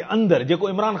पार्लियामेंट जे अंदरि जेको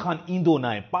इमरान ख़ान ईंदो न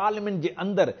आहे, पार्लियामेंट जे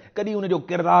अंदरि कॾहिं उनजो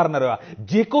किरदारु न रहियो आहे,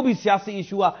 जेको बि सियासी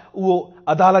इशू आहे उहो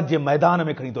अदालत जे मैदान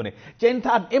में खणी थो वञे। चवनि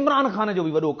था इमरान ख़ान जो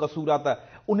बि वॾो कसूर आहे त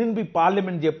उन्हनि बि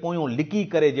पार्लियामेंट जे पोयों लिकी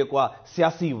करे जेको आहे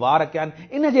सियासी वार कया आहिनि,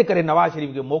 इन जे करे नवाज़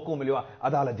शरीफ़ खे मौक़ो मिलियो आहे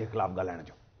अदालत जे ख़िलाफ़ ॻाल्हाइण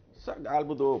जो। सर ॻाल्हि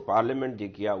ॿुधो, पार्लियामेंट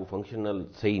जेकी आहे उहा फंक्शनल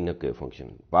सही न कयो फंक्शन।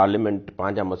 पार्लियामेंट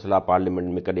पंहिंजा मसइला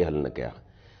पार्लियामेंट में कॾहिं हल न कया,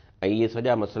 ऐं इहे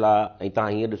सॼा मसइला, ऐं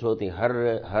तव्हां हीअं ॾिसो त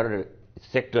हर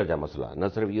सेक्टर जा मसइला, न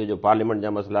सिर्फ़ु इहो जो पार्लियामेंट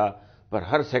जा मसइला, पर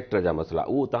हर सेक्टर जा मसला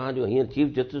उहो तव्हांजो हींअर चीफ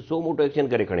जस्टिस सो मोटो एक्शन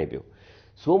करे खणे पियो,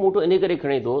 सो मोटो इन करे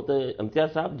खणे थो त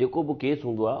इम्तियाज़ साहब जेको बि केस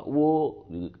हूंदो आहे उहो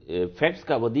फैक्ट्स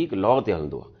खां वधीक लॉ ते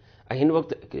हलंदो आहे। ऐं हिन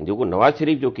वक़्तु जेको नवाज़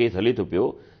शरीफ़ जो केस हले थो पियो,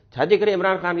 छाजे करे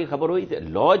इमरान ख़ान खे ख़बर हुई त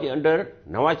लॉ जे अंडर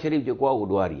नवाज़ शरीफ़ जेको आहे उहो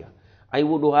ॾुहारी आहे ऐं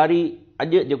उहो ॾुहारी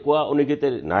अॼु जेको आहे उनखे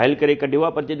त नाइल करे कढियो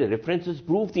आहे, पर जॾहिं रेफरेंसिस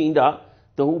प्रूफ थी ईंदा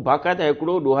त हू बाक़ाइदा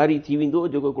हिकिड़ो ॾुहारी थी वेंदो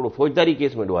जेको हिकिड़ो फ़ौजदारी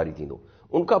केस में ॾुहारी थींदो।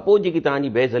 उनखां पोइ जेकी तव्हांजी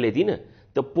बहस हले थी न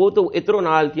त पोइ त एतिरो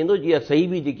नाल थींदो जीअं सही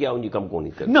बि जेकी आहे उनजी कमु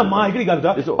कोन्हे करे। न मां हिकिड़ी ॻाल्हि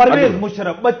ॿुधायां, परवेज़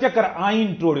मुशर्रफ 2 चकर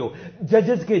आइन टोड़ियो,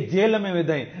 जजिस खे जेल में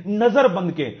विधाई, नज़र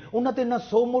बंदि कयईं, उन ते न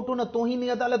सो मोटो न तोहीनी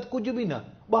अदालत कुझु बि न,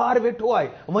 ॿाहिरि वेठो आहे,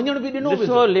 वञण बि ॾिनो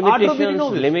वियो, ऑर्डर बि ॾिनो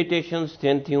वियो। लिमिटेशंस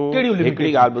थियनि थियूं। कहिड़ियूं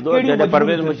हिकिड़ी ॻाल्हि ॿुधो, जॾहिं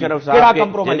परवेज़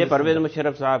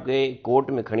मुशर्रफ साहब खे कोर्ट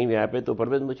में खणी विया पिए तो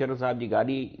परवेज़ मुशर्रफ साहब जी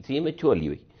गाॾी सीएम में छो हली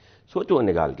वई? सोचो इन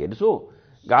ॻाल्हि खे। ॾिसो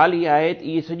ॻाल्हि इहा आहे त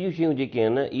इहे सॼियूं शयूं जेके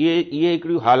आहिनि इहे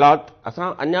हिकिड़ियूं हालात असां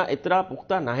अञा एतिरा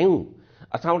पुख़्ता न आहियूं,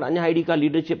 असां वटि अञा अहिड़ी का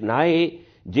लीडरशिप न आहे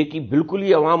जेकी बिल्कुलु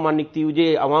ई अवाम मां निकिती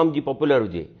हुजे, अवाम जी पॉपुलर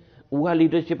हुजे। उहा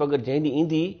लीडरशिप अगरि जंहिं ॾींहुं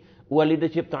ईंदी उहा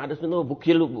लीडरशिप तव्हां ॾिसंदो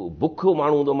बुखियो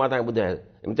माण्हू हूंदो। मां तव्हांखे ॿुधायां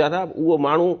इम्तियाज़ साहब, उहो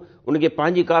माण्हू उनखे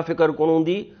पंहिंजी का फ़िकर कोन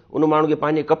हूंदी, उन माण्हू खे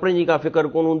पंहिंजे कपिड़े जी का फ़िकर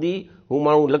कोन हूंदी, हू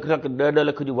माण्हू लख लख 10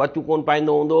 लख जूं वाचूं कोन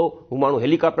पाईंदो हूंदो, हू माण्हू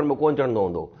हेलीकॉप्टर में कोन चढ़ंदो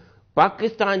हूंदो।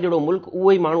 पाकिस्तान जहिड़ो मुल्क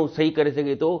उहो ई माण्हू सही करे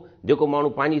सघे थो जेको माण्हू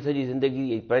पंहिंजी सॼी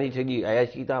ज़िंदगी, पंहिंजी सॼी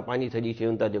अयाशी था, पंहिंजी सॼी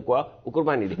शयुनि था जेको आहे उहो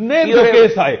कुर्बानी ॾे।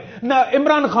 केस आहे न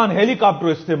इमरान ख़ान हेलीकॉप्टर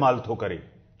इस्तेमाल थो करे,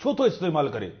 छो थो इस्तेमाल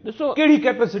करे? ॾिसो कहिड़ी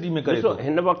कैपेसिटी में करे थो,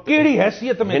 हिन वक़्तु कहिड़ी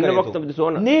हैसियत में, हिन वक़्तु ॾिसो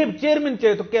न नेब चेयरमैन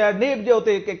चए थो नेब जे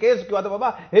हुते केस कयो आहे त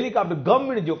बाबा हेलीकॉप्टर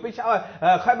गवर्नमेंट जो, पेशावर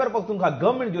खैबर पख्तूनख्वा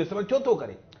गवर्नमेंट जो इस्तेमाल छो थो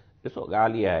करे? ॾिसो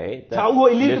ॻाल्हि इहा आहे छा उहो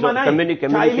इलीट मां न आहे,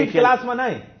 छा इलीट क्लास मां न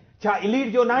आहे, छा इलीट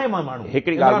जो न आहे माण्हू?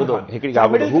 हिकिड़ी ॻाल्हि ॿुधो, हिकिड़ी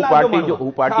ॻाल्हि ॿुधो, हू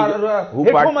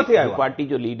पार्टी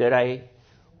जो लीडर आहे,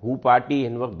 हू पार्टी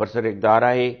हिन वक़्तु बरसर इक़्तिदार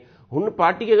आहे। हुन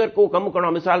पार्टी खे अगरि को कमु करिणो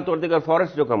आहे, मिसाल तौर ते अगरि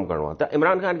फॉरेस्ट जो कमु करिणो आहे त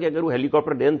इमरान ख़ान खे अगरि हू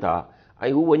हेलीकॉप्टर ॾियनि था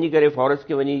ऐं हू वञी करे फॉरेस्ट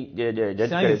खे वञी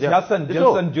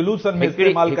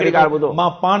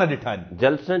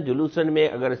जलसनि जुलूसनि में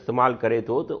अगरि इस्तेमालु करे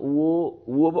थो त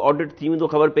उहो बि ऑडिट थी वेंदो,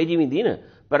 ख़बर पइजी वेंदी न।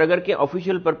 पर अगरि कंहिं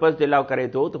ऑफिशियल पर्पज़ जे लाइ करे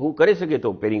थो त हू करे सघे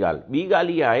थो। पहिरीं ॻाल्हि। ॿी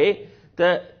ॻाल्हि इहा आहे त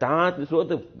तव्हां ॾिसो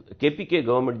त KPK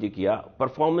गवर्नमेंट जेकी आहे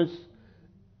परफॉर्मेंस,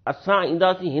 असां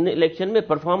ईंदासीं हिन इलेक्शन में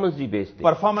परफॉर्मेंस जी बेस ते।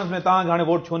 परफॉर्मेंस में तव्हां हाणे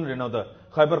वोट छो न ॾिनो त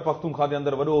खैबर पख्तूनख्वा जे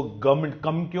अंदरि वॾो गवर्नमेंट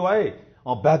कमु कयो आहे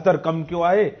ऐं बहितर कमु कयो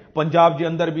आहे, पंजाब जे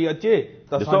अंदरि बि अचे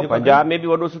त ॾिसो पंजाब में बि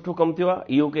वॾो सुठो कमु थियो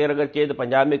आहे। इहो केरु अगरि चए त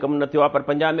पंजाब में कमु न थियो आहे, पर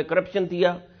पंजाब में करप्शन थी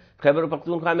आहे, खैबर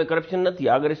पख्तूनख्वा में करप्शन न थी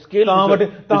आहे। अगरि स्केल तव्हां वटि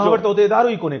त उते इदारो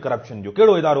ई कोन्हे करप्शन जो,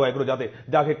 कहिड़ो इदारो आहे हिकिड़ो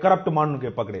जाके करप्ट माण्हुनि खे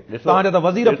पकड़े? तव्हांजा त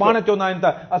वज़ीर पाण चवंदा आहिनि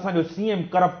त असांजो CM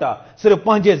करप्ट आहे, सिर्फ़ु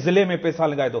पंहिंजे ज़िले में पैसा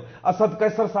लॻाए थो। असद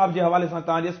कैसर साहब जे हवाले सां,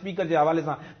 तव्हांजे स्पीकर जे हवाले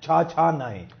सां छा न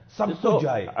आहे, सभु कुझु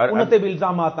आहे, उन ते बि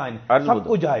इल्ज़ामात आहिनि, सभु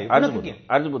कुझु आहे।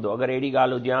 अर्ज़ु ॿुधो, अगरि अहिड़ी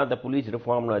ॻाल्हि हुजे हा त पुलिस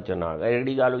रिफॉर्म न अचनि हा, अगरि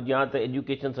अहिड़ी ॻाल्हि हुजे हा त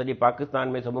एजुकेशन सॼे पाकिस्तान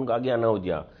में सभिनि खां अॻियां न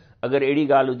हुजे हा, अगरि अहिड़ी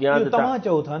ॻाल्हि हुजे हा त तव्हां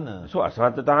चओ था न। ॾिसो असां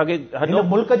त तव्हांखे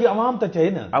मुल्क जी अवाम त चए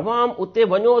न, अवाम उते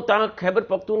वञो, तव्हां खैबर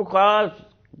पख्तूनख्वा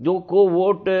जो को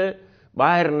वोट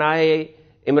ॿाहिरि न आहे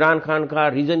इमरान ख़ान खां।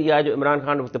 रीज़न इहा आहे जो इमरान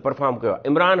ख़ान उते परफॉर्म कयो आहे।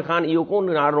 इमरान ख़ान इहो कोन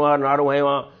नारो हयो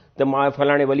आहे त मां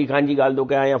फलाणे वली ख़ान जी ॻाल्हि थो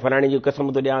कयां या फलाणे जी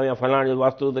कसम थो ॾियां या फलाणे जो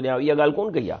वास्तो थो ॾियां, इहा ॻाल्हि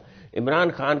कोन कई आहे। इमरान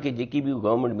ख़ान खे जेकी बि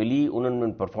गवर्नमेंट मिली उन्हनि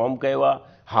में परफॉर्म कयो आहे।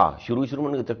 हा शुरू में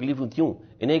उन्हनि खे तकलीफ़ूं थियूं,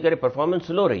 इन करे परफॉर्मेंस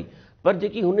स्लो रही, पर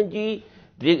जेकी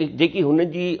हुननि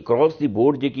जी अक्रॉस दी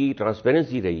बोर्ड जेकी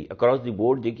ट्रांसपेरेंसी रही, अक्रॉस दी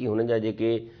बोर्ड जेकी हुननि जा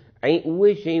जेके, ऐं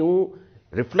उहे शयूं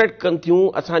रिफ्लेक्ट कनि थियूं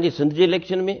असांजे सिंध जे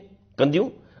इलेक्शन में कंदियूं,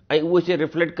 ऐं उहे शइ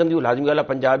रिफ्लेक्ट कंदियूं लाज़मी ॻाल्हि आहे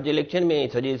पंजाब जे इलेक्शन में, ऐं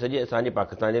सॼे असांजे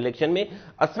पाकिस्तान जे इलेक्शन में।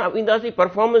 असां वेंदासीं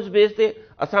परफॉर्मेंस बेस ते,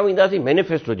 असां वेंदासीं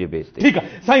मैनिफेस्टो जे बेस ते। ठीकु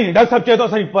आहे साईं। डॉक्टर साहब चए थो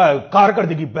असांजी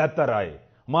कारकर्दगी बहितर आहे।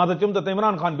 मां त चयुमि त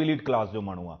इमरान ख़ान बि एलीट क्लास जो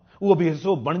माण्हू आहे, उहो बि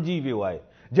हिसो बणिजी वियो आहे।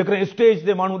 जेकॾहिं स्टेज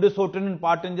ते माण्हू ॾिसो टिनि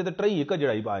पार्टियुनि जे त टई हिकु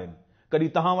जहिड़ा ई आहिनि, कॾहिं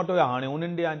तव्हां वटि हुया हाणे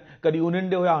उन्हनि ॾे आहिनि, कॾहिं उन्हनि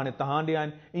ॾे हुया हाणे तव्हां ॾे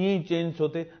आहिनि, ईअं ई चेंज छो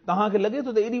थिए? तव्हांखे लॻे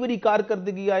थो त एॾी वॾी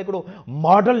कारकर्दगी आहे, हिकिड़ो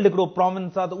मॉडल हिकिड़ो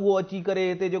प्रोविंस आहे, त उहो अची करे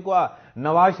हिते जेको आहे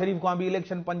नवाज़ शरीफ़ खां बि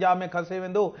इलेक्शन पंजाब में खसे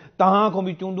वेंदो, तव्हां खां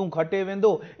बि चूंडूं खटे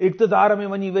वेंदो, इक़्तिदार में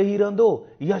वञी वेही रहंदो?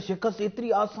 इहा शिकस्त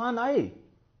एतिरी आसान आहे?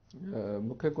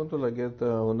 मूंखे कोन थो लॻे त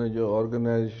हुनजो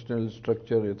ऑर्गेनाइज़ेशनल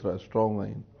स्ट्रक्चर एतिरा स्ट्रॉन्ग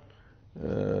आहिनि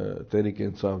तहरीक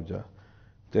इंसाफ़ जा।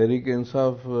 तहरीक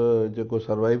इंसाफ़ जेको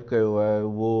सर्वाइव कयो आहे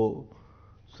उहो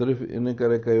सिर्फ़ु इन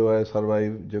करे कयो आहे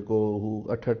सर्वाइव, जेको हू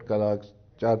 8-8 कलाक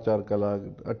 4-4 कलाक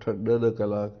 8-10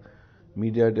 कलाक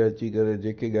मीडिया ते अची करे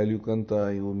जेके ॻाल्हियूं कनि था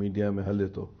ऐं उहो मीडिया में हले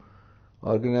थो।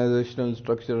 ऑर्गेनाइज़ेशनल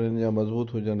स्ट्रक्चर हिन जा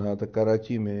मज़बूत हुजनि हा त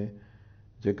कराची में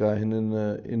जेका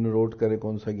हिननि इन रोड करे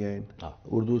कोन सघिया आहिनि,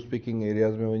 उर्दू स्पीकिंग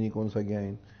एरियाज़ में वञी कोन सघिया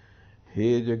आहिनि,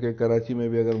 हे जेके कराची में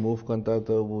बि अगरि मूव कनि था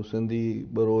त उहो सिंधी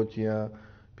बरोच या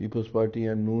पीपल्स पार्टी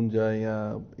या नून जा या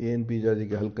ANP जा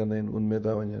जेके हल कंदा आहिनि उनमें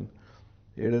था वञनि।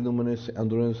 अहिड़े नमूने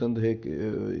अंदरूनी सिंध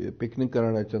पिकनिक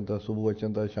करणु अचनि था, सुबुह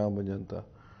अचनि था, शाम वञनि था।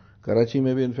 कराची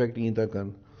में बि इनफैक्ट ईअं था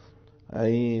कनि।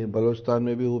 ऐं बलोचिस्तान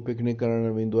में बि हू पिकनिक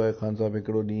करणु वेंदो आहे, खान साहिब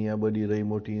हिकिड़ो ॾींहुं या 2 ॾींहं रही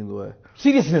मोटी ईंदो आहे।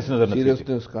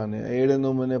 सीरियसनेस कान्हे। अहिड़े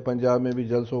नमूने पंजाब में बि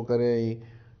जलसो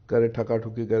करे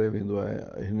ठकाठुकी करे वेंदो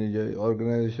आहे। हिन जे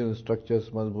ऑर्गेनाइजेशन स्ट्रक्चर्स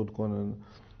मज़बूत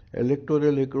कोन्हनि।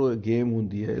 इलेक्टोरल हिकिड़ो गेम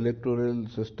हूंदी आहे। इलेक्टोरल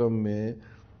सिस्टम में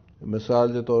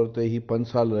मिसाल जे तौर ते ही 5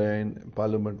 साल रहिया आहिनि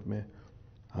पार्लियामेंट में।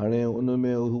 हाणे उन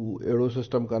में हू अहिड़ो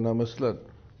सिस्टम कान आहे। मसलन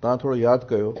तव्हां थोरो यादि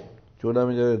कयो 14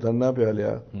 में जॾहिं धरना पिया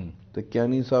हलिया त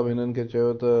क्यानी साहब हिननि खे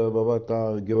चयो त बाबा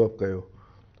तव्हां गिव अप कयो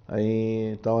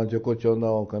ऐं तव्हां जेको चवंदा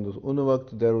उहो कंदुसि। उन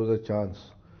वक़्तु देयर वॉज अ चांस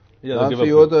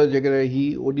इहो त जेकॾहिं ही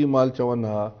ओॾी महिल चवनि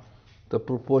हा त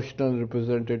प्रोपोर्शनल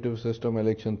रिप्रेज़ेंटेटिव सिस्टम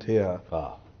इलेक्शन थिए हा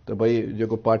त भई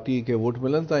जेको पार्टी खे वोट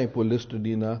मिलनि था ऐं पोइ लिस्ट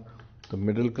ॾींदा त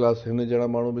मिडिल क्लास हिन जहिड़ा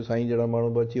माण्हू बि साईं जहिड़ा माण्हू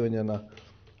बि अची वञनि हा।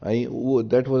 ऐं उहो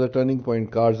that was a turning point.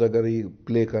 Cards अगरि ही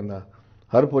प्ले कनि हा,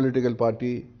 हर पॉलिटिकल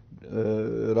पार्टी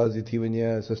राज़ी थी वञे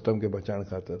हा सिस्टम खे बचाइण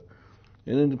ख़ातिर।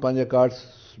 इन्हनि पंहिंजा कार्ड्स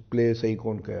प्ले सही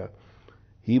कोन कया।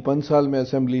 ही 5 साल में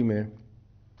असेंबली में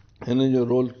हिन जो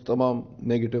रोल तमामु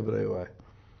नेगेटिव रहियो आहे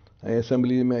ऐं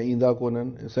असेंबली में ईंदा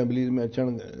कोन्हनि। असेंबली में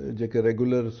अचणु जेके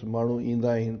रेगुलर्स माण्हू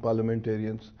ईंदा आहिनि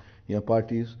पार्लियामेंटेरियंस या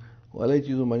पार्टीज़, उहे इलाही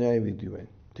चीज़ूं मञाए वेंदियूं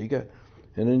आहिनि। ठीकु आहे,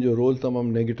 हिननि जो रोल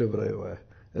तमामु नेगेटिव रहियो आहे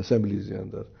असेंबलीज़ जे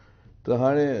अंदरि। त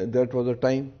हाणे दैट वॉज अ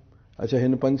टाइम। अच्छा,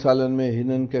 हिन 5 सालनि में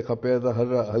हिननि खे खपे त हर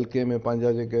हल्के में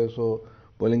पंहिंजा जेके सो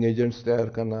पोलिंग एजेंट्स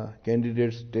तयारु कनि हा,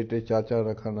 कैंडिडेट्स 3-3 4-4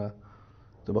 रखनि हा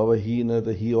त बाबा ही न त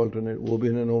ही ऑल्टरनेट, उहो बि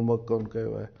हिननि होमवर्क कोन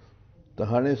कयो आहे। त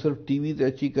हाणे सिर्फ़ु TV ते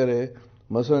अची करे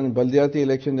मसलन बल्दियाती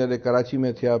इलेक्शन जॾहिं कराची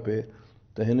में थिया पिए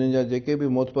त हिननि जा जेके बि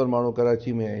मोतबर माण्हू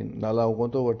कराची में आहिनि, नाला कोन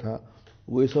थो वठां,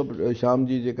 उहे सभु शाम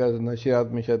जी जेका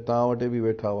नशियात में शायदि तव्हां वटि बि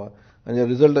वेठा हुआ। अञा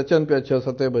रिज़ल्ट अचनि पिया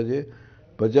 6-7 बजे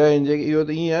बजाए हिन जेके इहो त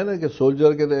ईअं आहे न कि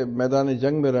सोल्जर खे त मैदान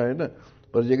जंग में रहे न,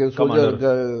 पर जेके सोल्जर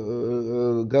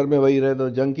घर में वेही रहे त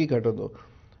जंग कीअं खटंदो।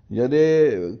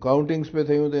 जॾहिं काउंटिंग्स पे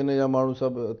थियूं त हिन जा माण्हू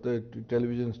सभु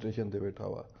टेलीविज़न स्टेशन ते वेठा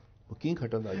हुआ, कीअं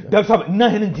खटंदा। डॉक्टर साहब, न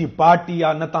हिननि जी पार्टी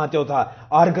आहे, न तव्हां चओ था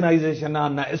ऑर्गेनाइज़ेशन आहे,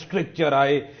 न स्ट्रक्चर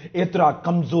आहे, एतिरा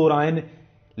कमज़ोर आहिनि।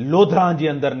 लोधरा जे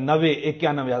अंदरि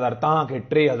 91,000 तव्हांखे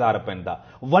 3,000 पवंदा।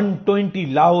 120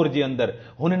 लाहौर जे अंदरि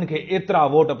हुननि खे एतिरा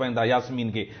वोट पवंदा, यासमीन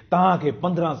खे, तव्हांखे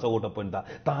 1500 वोट पवंदा।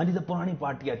 तव्हांजी त पुराणी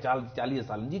पार्टी आहे 40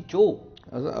 सालनि जी, छो?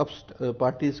 असां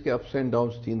पार्टीज़ खे अप्स एंड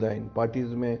डाउन्स थींदा आहिनि।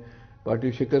 पार्टीज़ में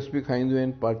पार्टियूं शिकस्त बि खाईंदियूं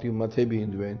आहिनि, पार्टियूं मथे बि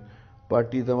ईंदियूं आहिनि,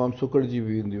 पार्टी तमामु सुकड़जी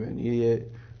बि ईंदियूं आहिनि। इहे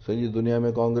सॼी दुनिया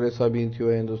में कांग्रेस सां बि थियो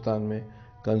आहे, हिंदुस्तान में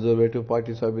कंज़र्वेटिव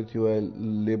पार्टी सां बि थियो आहे,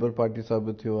 लेबर पार्टी सां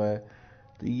बि थियो आहे।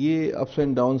 त इहे अप्स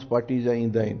एंड डाउन्स पार्टी जा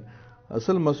ईंदा आहिनि।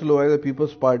 असल मसइलो आहे त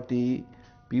पीपल्स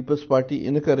पार्टी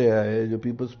इन करे आहे जो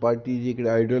पीपल्स पार्टी जी हिकिड़ी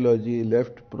आइडियोलॉजी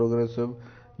लेफ्ट प्रोग्रेसिव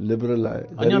लिबरल आहे।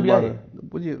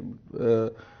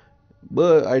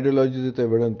 ॿ आइडियोलॉजीज़ हिते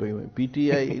विढ़नि पियूं आहिनि।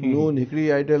 PTI नून हिकिड़ी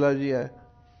आइडियोलॉजी आहे,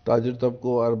 ताजिर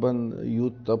तबिको, अर्बन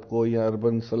यूथ तबिको या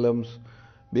अर्बन स्लम्स।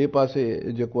 ॿिए पासे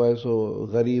जेको आहे सो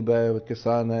ग़रीब आहे,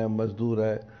 किसान आहे, मज़दूर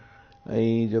आहे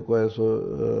ऐं जेको आहे सो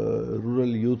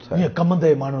रूरल यूथ आहे।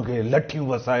 कमंदे माण्हुनि खे लठियूं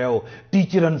वसायो,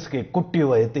 टीचरन्स खे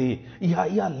कुटियो हिते।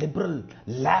 इहा लिबरल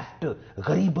लेफ्ट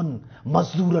ग़रीबनि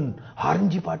मज़दूरनि हारनि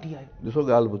जी पार्टी आहे। ॾिसो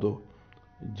ॻाल्हि ॿुधो,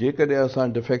 जेकॾहिं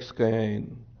असां डिफेक्ट्स कया आहिनि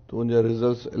त उनजा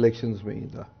रिज़ल्ट्स इलेक्शन्स में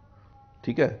ईंदा।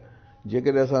 ठीकु आहे,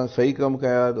 जेकॾहिं असां सही कमु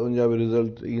कया त उनजा बि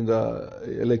रिज़ल्ट ईंदा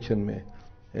इलेक्शन में।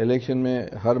 इलेक्शन में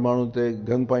हर माण्हू ते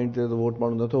गन पॉइंट ते त वोट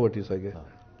माण्हू नथो वठी सघे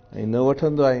ऐं न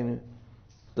वठंदा आहिनि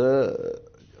त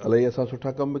अलाही असां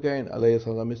सुठा कम बि कया आहिनि, अलाही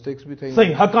असां सां मिस्टेक्स बि थियूं।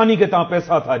 सही, हक़ानी खे तव्हां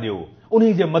पैसा था ॾियो,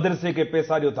 उन्ही जे मदरसे खे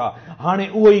पैसा ॾियो था। हाणे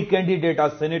उहो ई कैंडिडेट आहे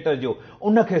सेनेटर जो,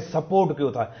 उनखे सपोर्ट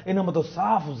कयो था। इन मथां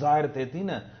साफ़ ज़ाहिर थिए थी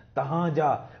न तव्हांजा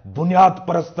बुनियाद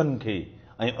परस्तनि खे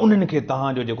ऐं उन्हनि खे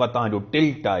तव्हांजो जेको आहे तव्हांजो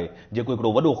टिल्ट आहे, जेको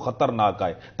हिकिड़ो वॾो ख़तरनाक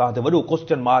आहे, तव्हां ते वॾो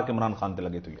क्वेश्चन मार्क इमरान ख़ान ते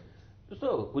लॻे थो। ॾिसो,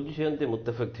 कुझु शयुनि ते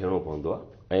मुतफ़िक़ थियणो पवंदो आहे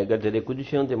ऐं अगरि जॾहिं कुझु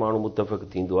शयुनि ते माण्हू मुतफ़िक़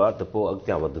थींदो आहे त पोइ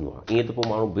अॻिते वधंदो आहे। ईअं त पोइ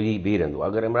माण्हू बीह रहंदो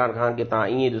आहे। अगरि इमरान ख़ान खे तव्हां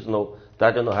ईअं ॾिसंदो,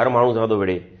 तव्हां चवंदो हर माण्हू सां थो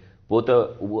विढ़े, पोइ त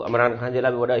उहो इमरान ख़ान जे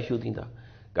लाइ बि वॾा इशू थींदा।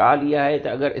 ॻाल्हि इहा आहे त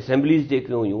अगरि असेंबलीज़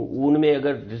जेके हुयूं उन में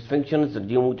अगरि डिस्फंक्शन,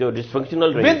 जीअं मूं चयो डिस्फंक्शनल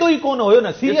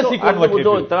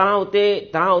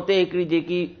तव्हां उते हिकिड़ी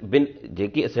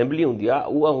जेकी असेंबली हूंदी आहे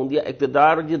उहा हूंदी आहे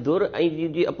इक़्तिदार जी धुर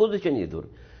ऐं जी अपोज़िशन जी धुर।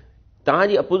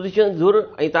 तव्हांजी अपोज़िशन धुर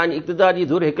ऐं तव्हांजी इक़्तिदार जी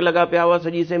धुर हिकु लॻा पिया हुआ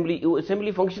सॼी असेंबली। उहा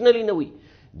असेंबली फंक्शनल ई न हुई।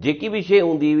 जेकी बि शइ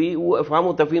हूंदी हुई उहा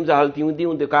अफ़हाम तफ़हीम सां हल थी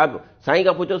हूंदी। का साईं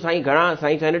खां पुछो, साईं घणा,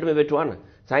 साईं सेनेट में वेठो आहे न,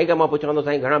 साईं खां मां पुछां थो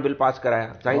साईं घणा बिल पास कराया,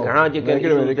 साईं घणा जेके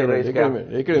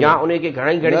या उनखे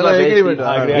घणा ई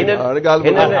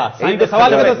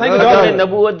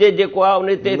नबूअत जे जेको आहे उन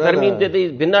ते तरमीम ते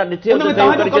बिना ॾिठे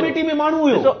कमेटी में माण्हू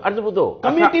हुयो, अर्ज़ ॿुधो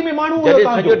कमेटी में माण्हू हुयो,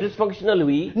 सॼो डिसफंक्शनल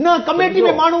हुई न कमेटी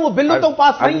में माण्हू बिल तो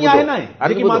पास साईं आहे न,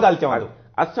 जेकी मां ॻाल्हि चवां थो।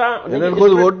 असेंबली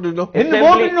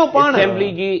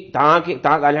जी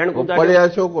तव्हां ॻाल्हाइण कोन था,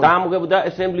 तव्हां मूंखे ॿुधायो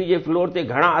असेंबली जे फ्लोर ते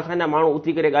घणा असांजा माण्हू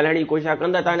उथी करे ॻाल्हाइण जी कोशिशि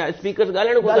कंदा, तव्हांजा स्पीकर्स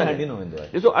ॻाल्हाइण कोन था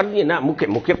ॾिसो। अर्ज़ न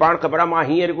मूंखे पाण ख़बर आहे, मां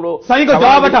हींअर हिकिड़ो साईं खां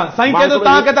जवाब वठां, साईं चए थो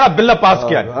तव्हां केतिरा बिल पास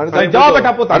कया, जवाब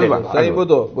वठां पोइ साईं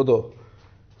ॿुधो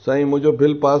साईं मुंहिंजो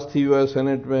बिल पास थी वियो आहे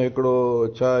सेनेट में हिकिड़ो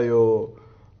छा इहो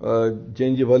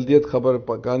जंहिंजी वल्दियत ख़बर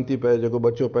कान थी पए, जेको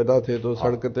बच्चो पैदा थिए थो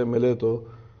सड़क ते मिले थो,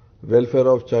 वेलफेयर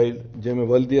ऑफ चाइल्ड, जंहिंमें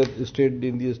वल्दियत स्टेट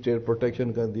ॾींदी, स्टेट प्रोटेक्शन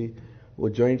कंदी, उहो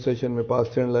जॉइंट सेशन में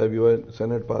पास थियण लाइ वियो आहे,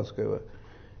 सेनेट पास कयो आहे।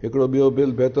 हिकिड़ो ॿियो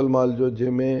बिल बैतुल माल जो,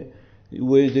 जंहिंमें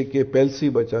उहे जेके पैल्सी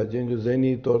बचा जंहिंजो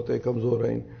ज़हनी तौर ते कमज़ोर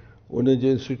आहिनि उन जे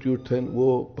इंस्टीट्यूट थियनि,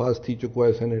 उहो पास थी चुको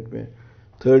आहे सेनेट में।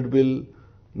 थर्ड बिल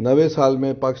 90 साल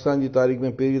में पाकिस्तान जी तारीख़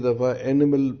में पहिरीं दफ़ा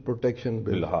एनिमल प्रोटेक्शन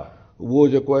बिल, उहो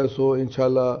जेको आहे सो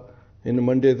इंशाल्लाह हिन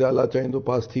मंडे ते अलाह चाहींदो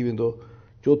पास थी वेंदो।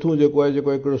 चोथों जेको आहे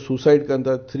जेको हिकिड़ो सुसाइड कनि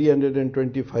था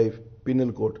 325 पिनल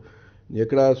कोड,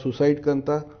 हिकिड़ा सुसाइड कनि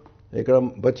था, हिकिड़ा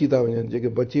बची था वञनि, जेके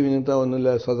बची वञनि था उन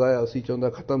लाइ सज़ा असीं चवंदा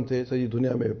ख़तमु थिए, सॼी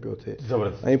दुनिया में पियो थिए।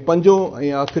 ऐं पंजो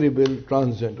ऐं आख़िरी बिल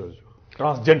ट्रांसजेंडर जो।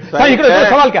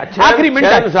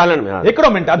 हिकिड़ो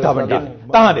मिंट अधा मिंट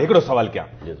तव्हां हिकिड़ो सवाल कयां,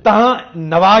 तव्हां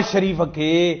नवाज़ शरीफ़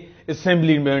खे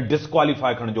असेंबली में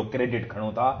डिस्क्वालीफाई करण जो क्रेडिट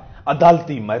खणो था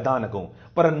अदालती मैदान खां,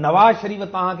 पर नवाज़ शरीफ़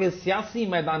तव्हांखे सियासी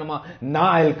मैदान मां न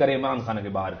आयल करे इमरान ख़ान खे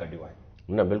ॿाहिरि कढियो आहे।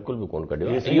 न बिल्कुलु बि कोन कढियो,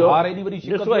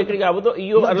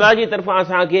 इहो अल्लाह जी तरफ़ां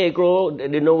असांखे हिकिड़ो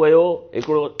ॾिनो वियो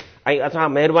हिकिड़ो, ऐं असां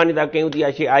महिरबानी था कयूं थी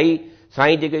शइ आई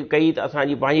साईं जेके कई त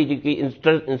असांजी पंहिंजी जेकी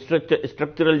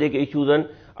स्ट्रक्चरल जेके इशूज़ आहिनि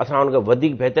असां हुनखे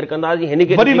वधीक बहितर कंदासीं।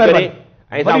 हिनखे वॾी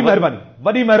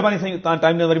महिरबानी साईं, तव्हां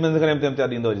टाइम वरी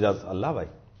ॾींदो इजाज़त। अल्लाह भाई।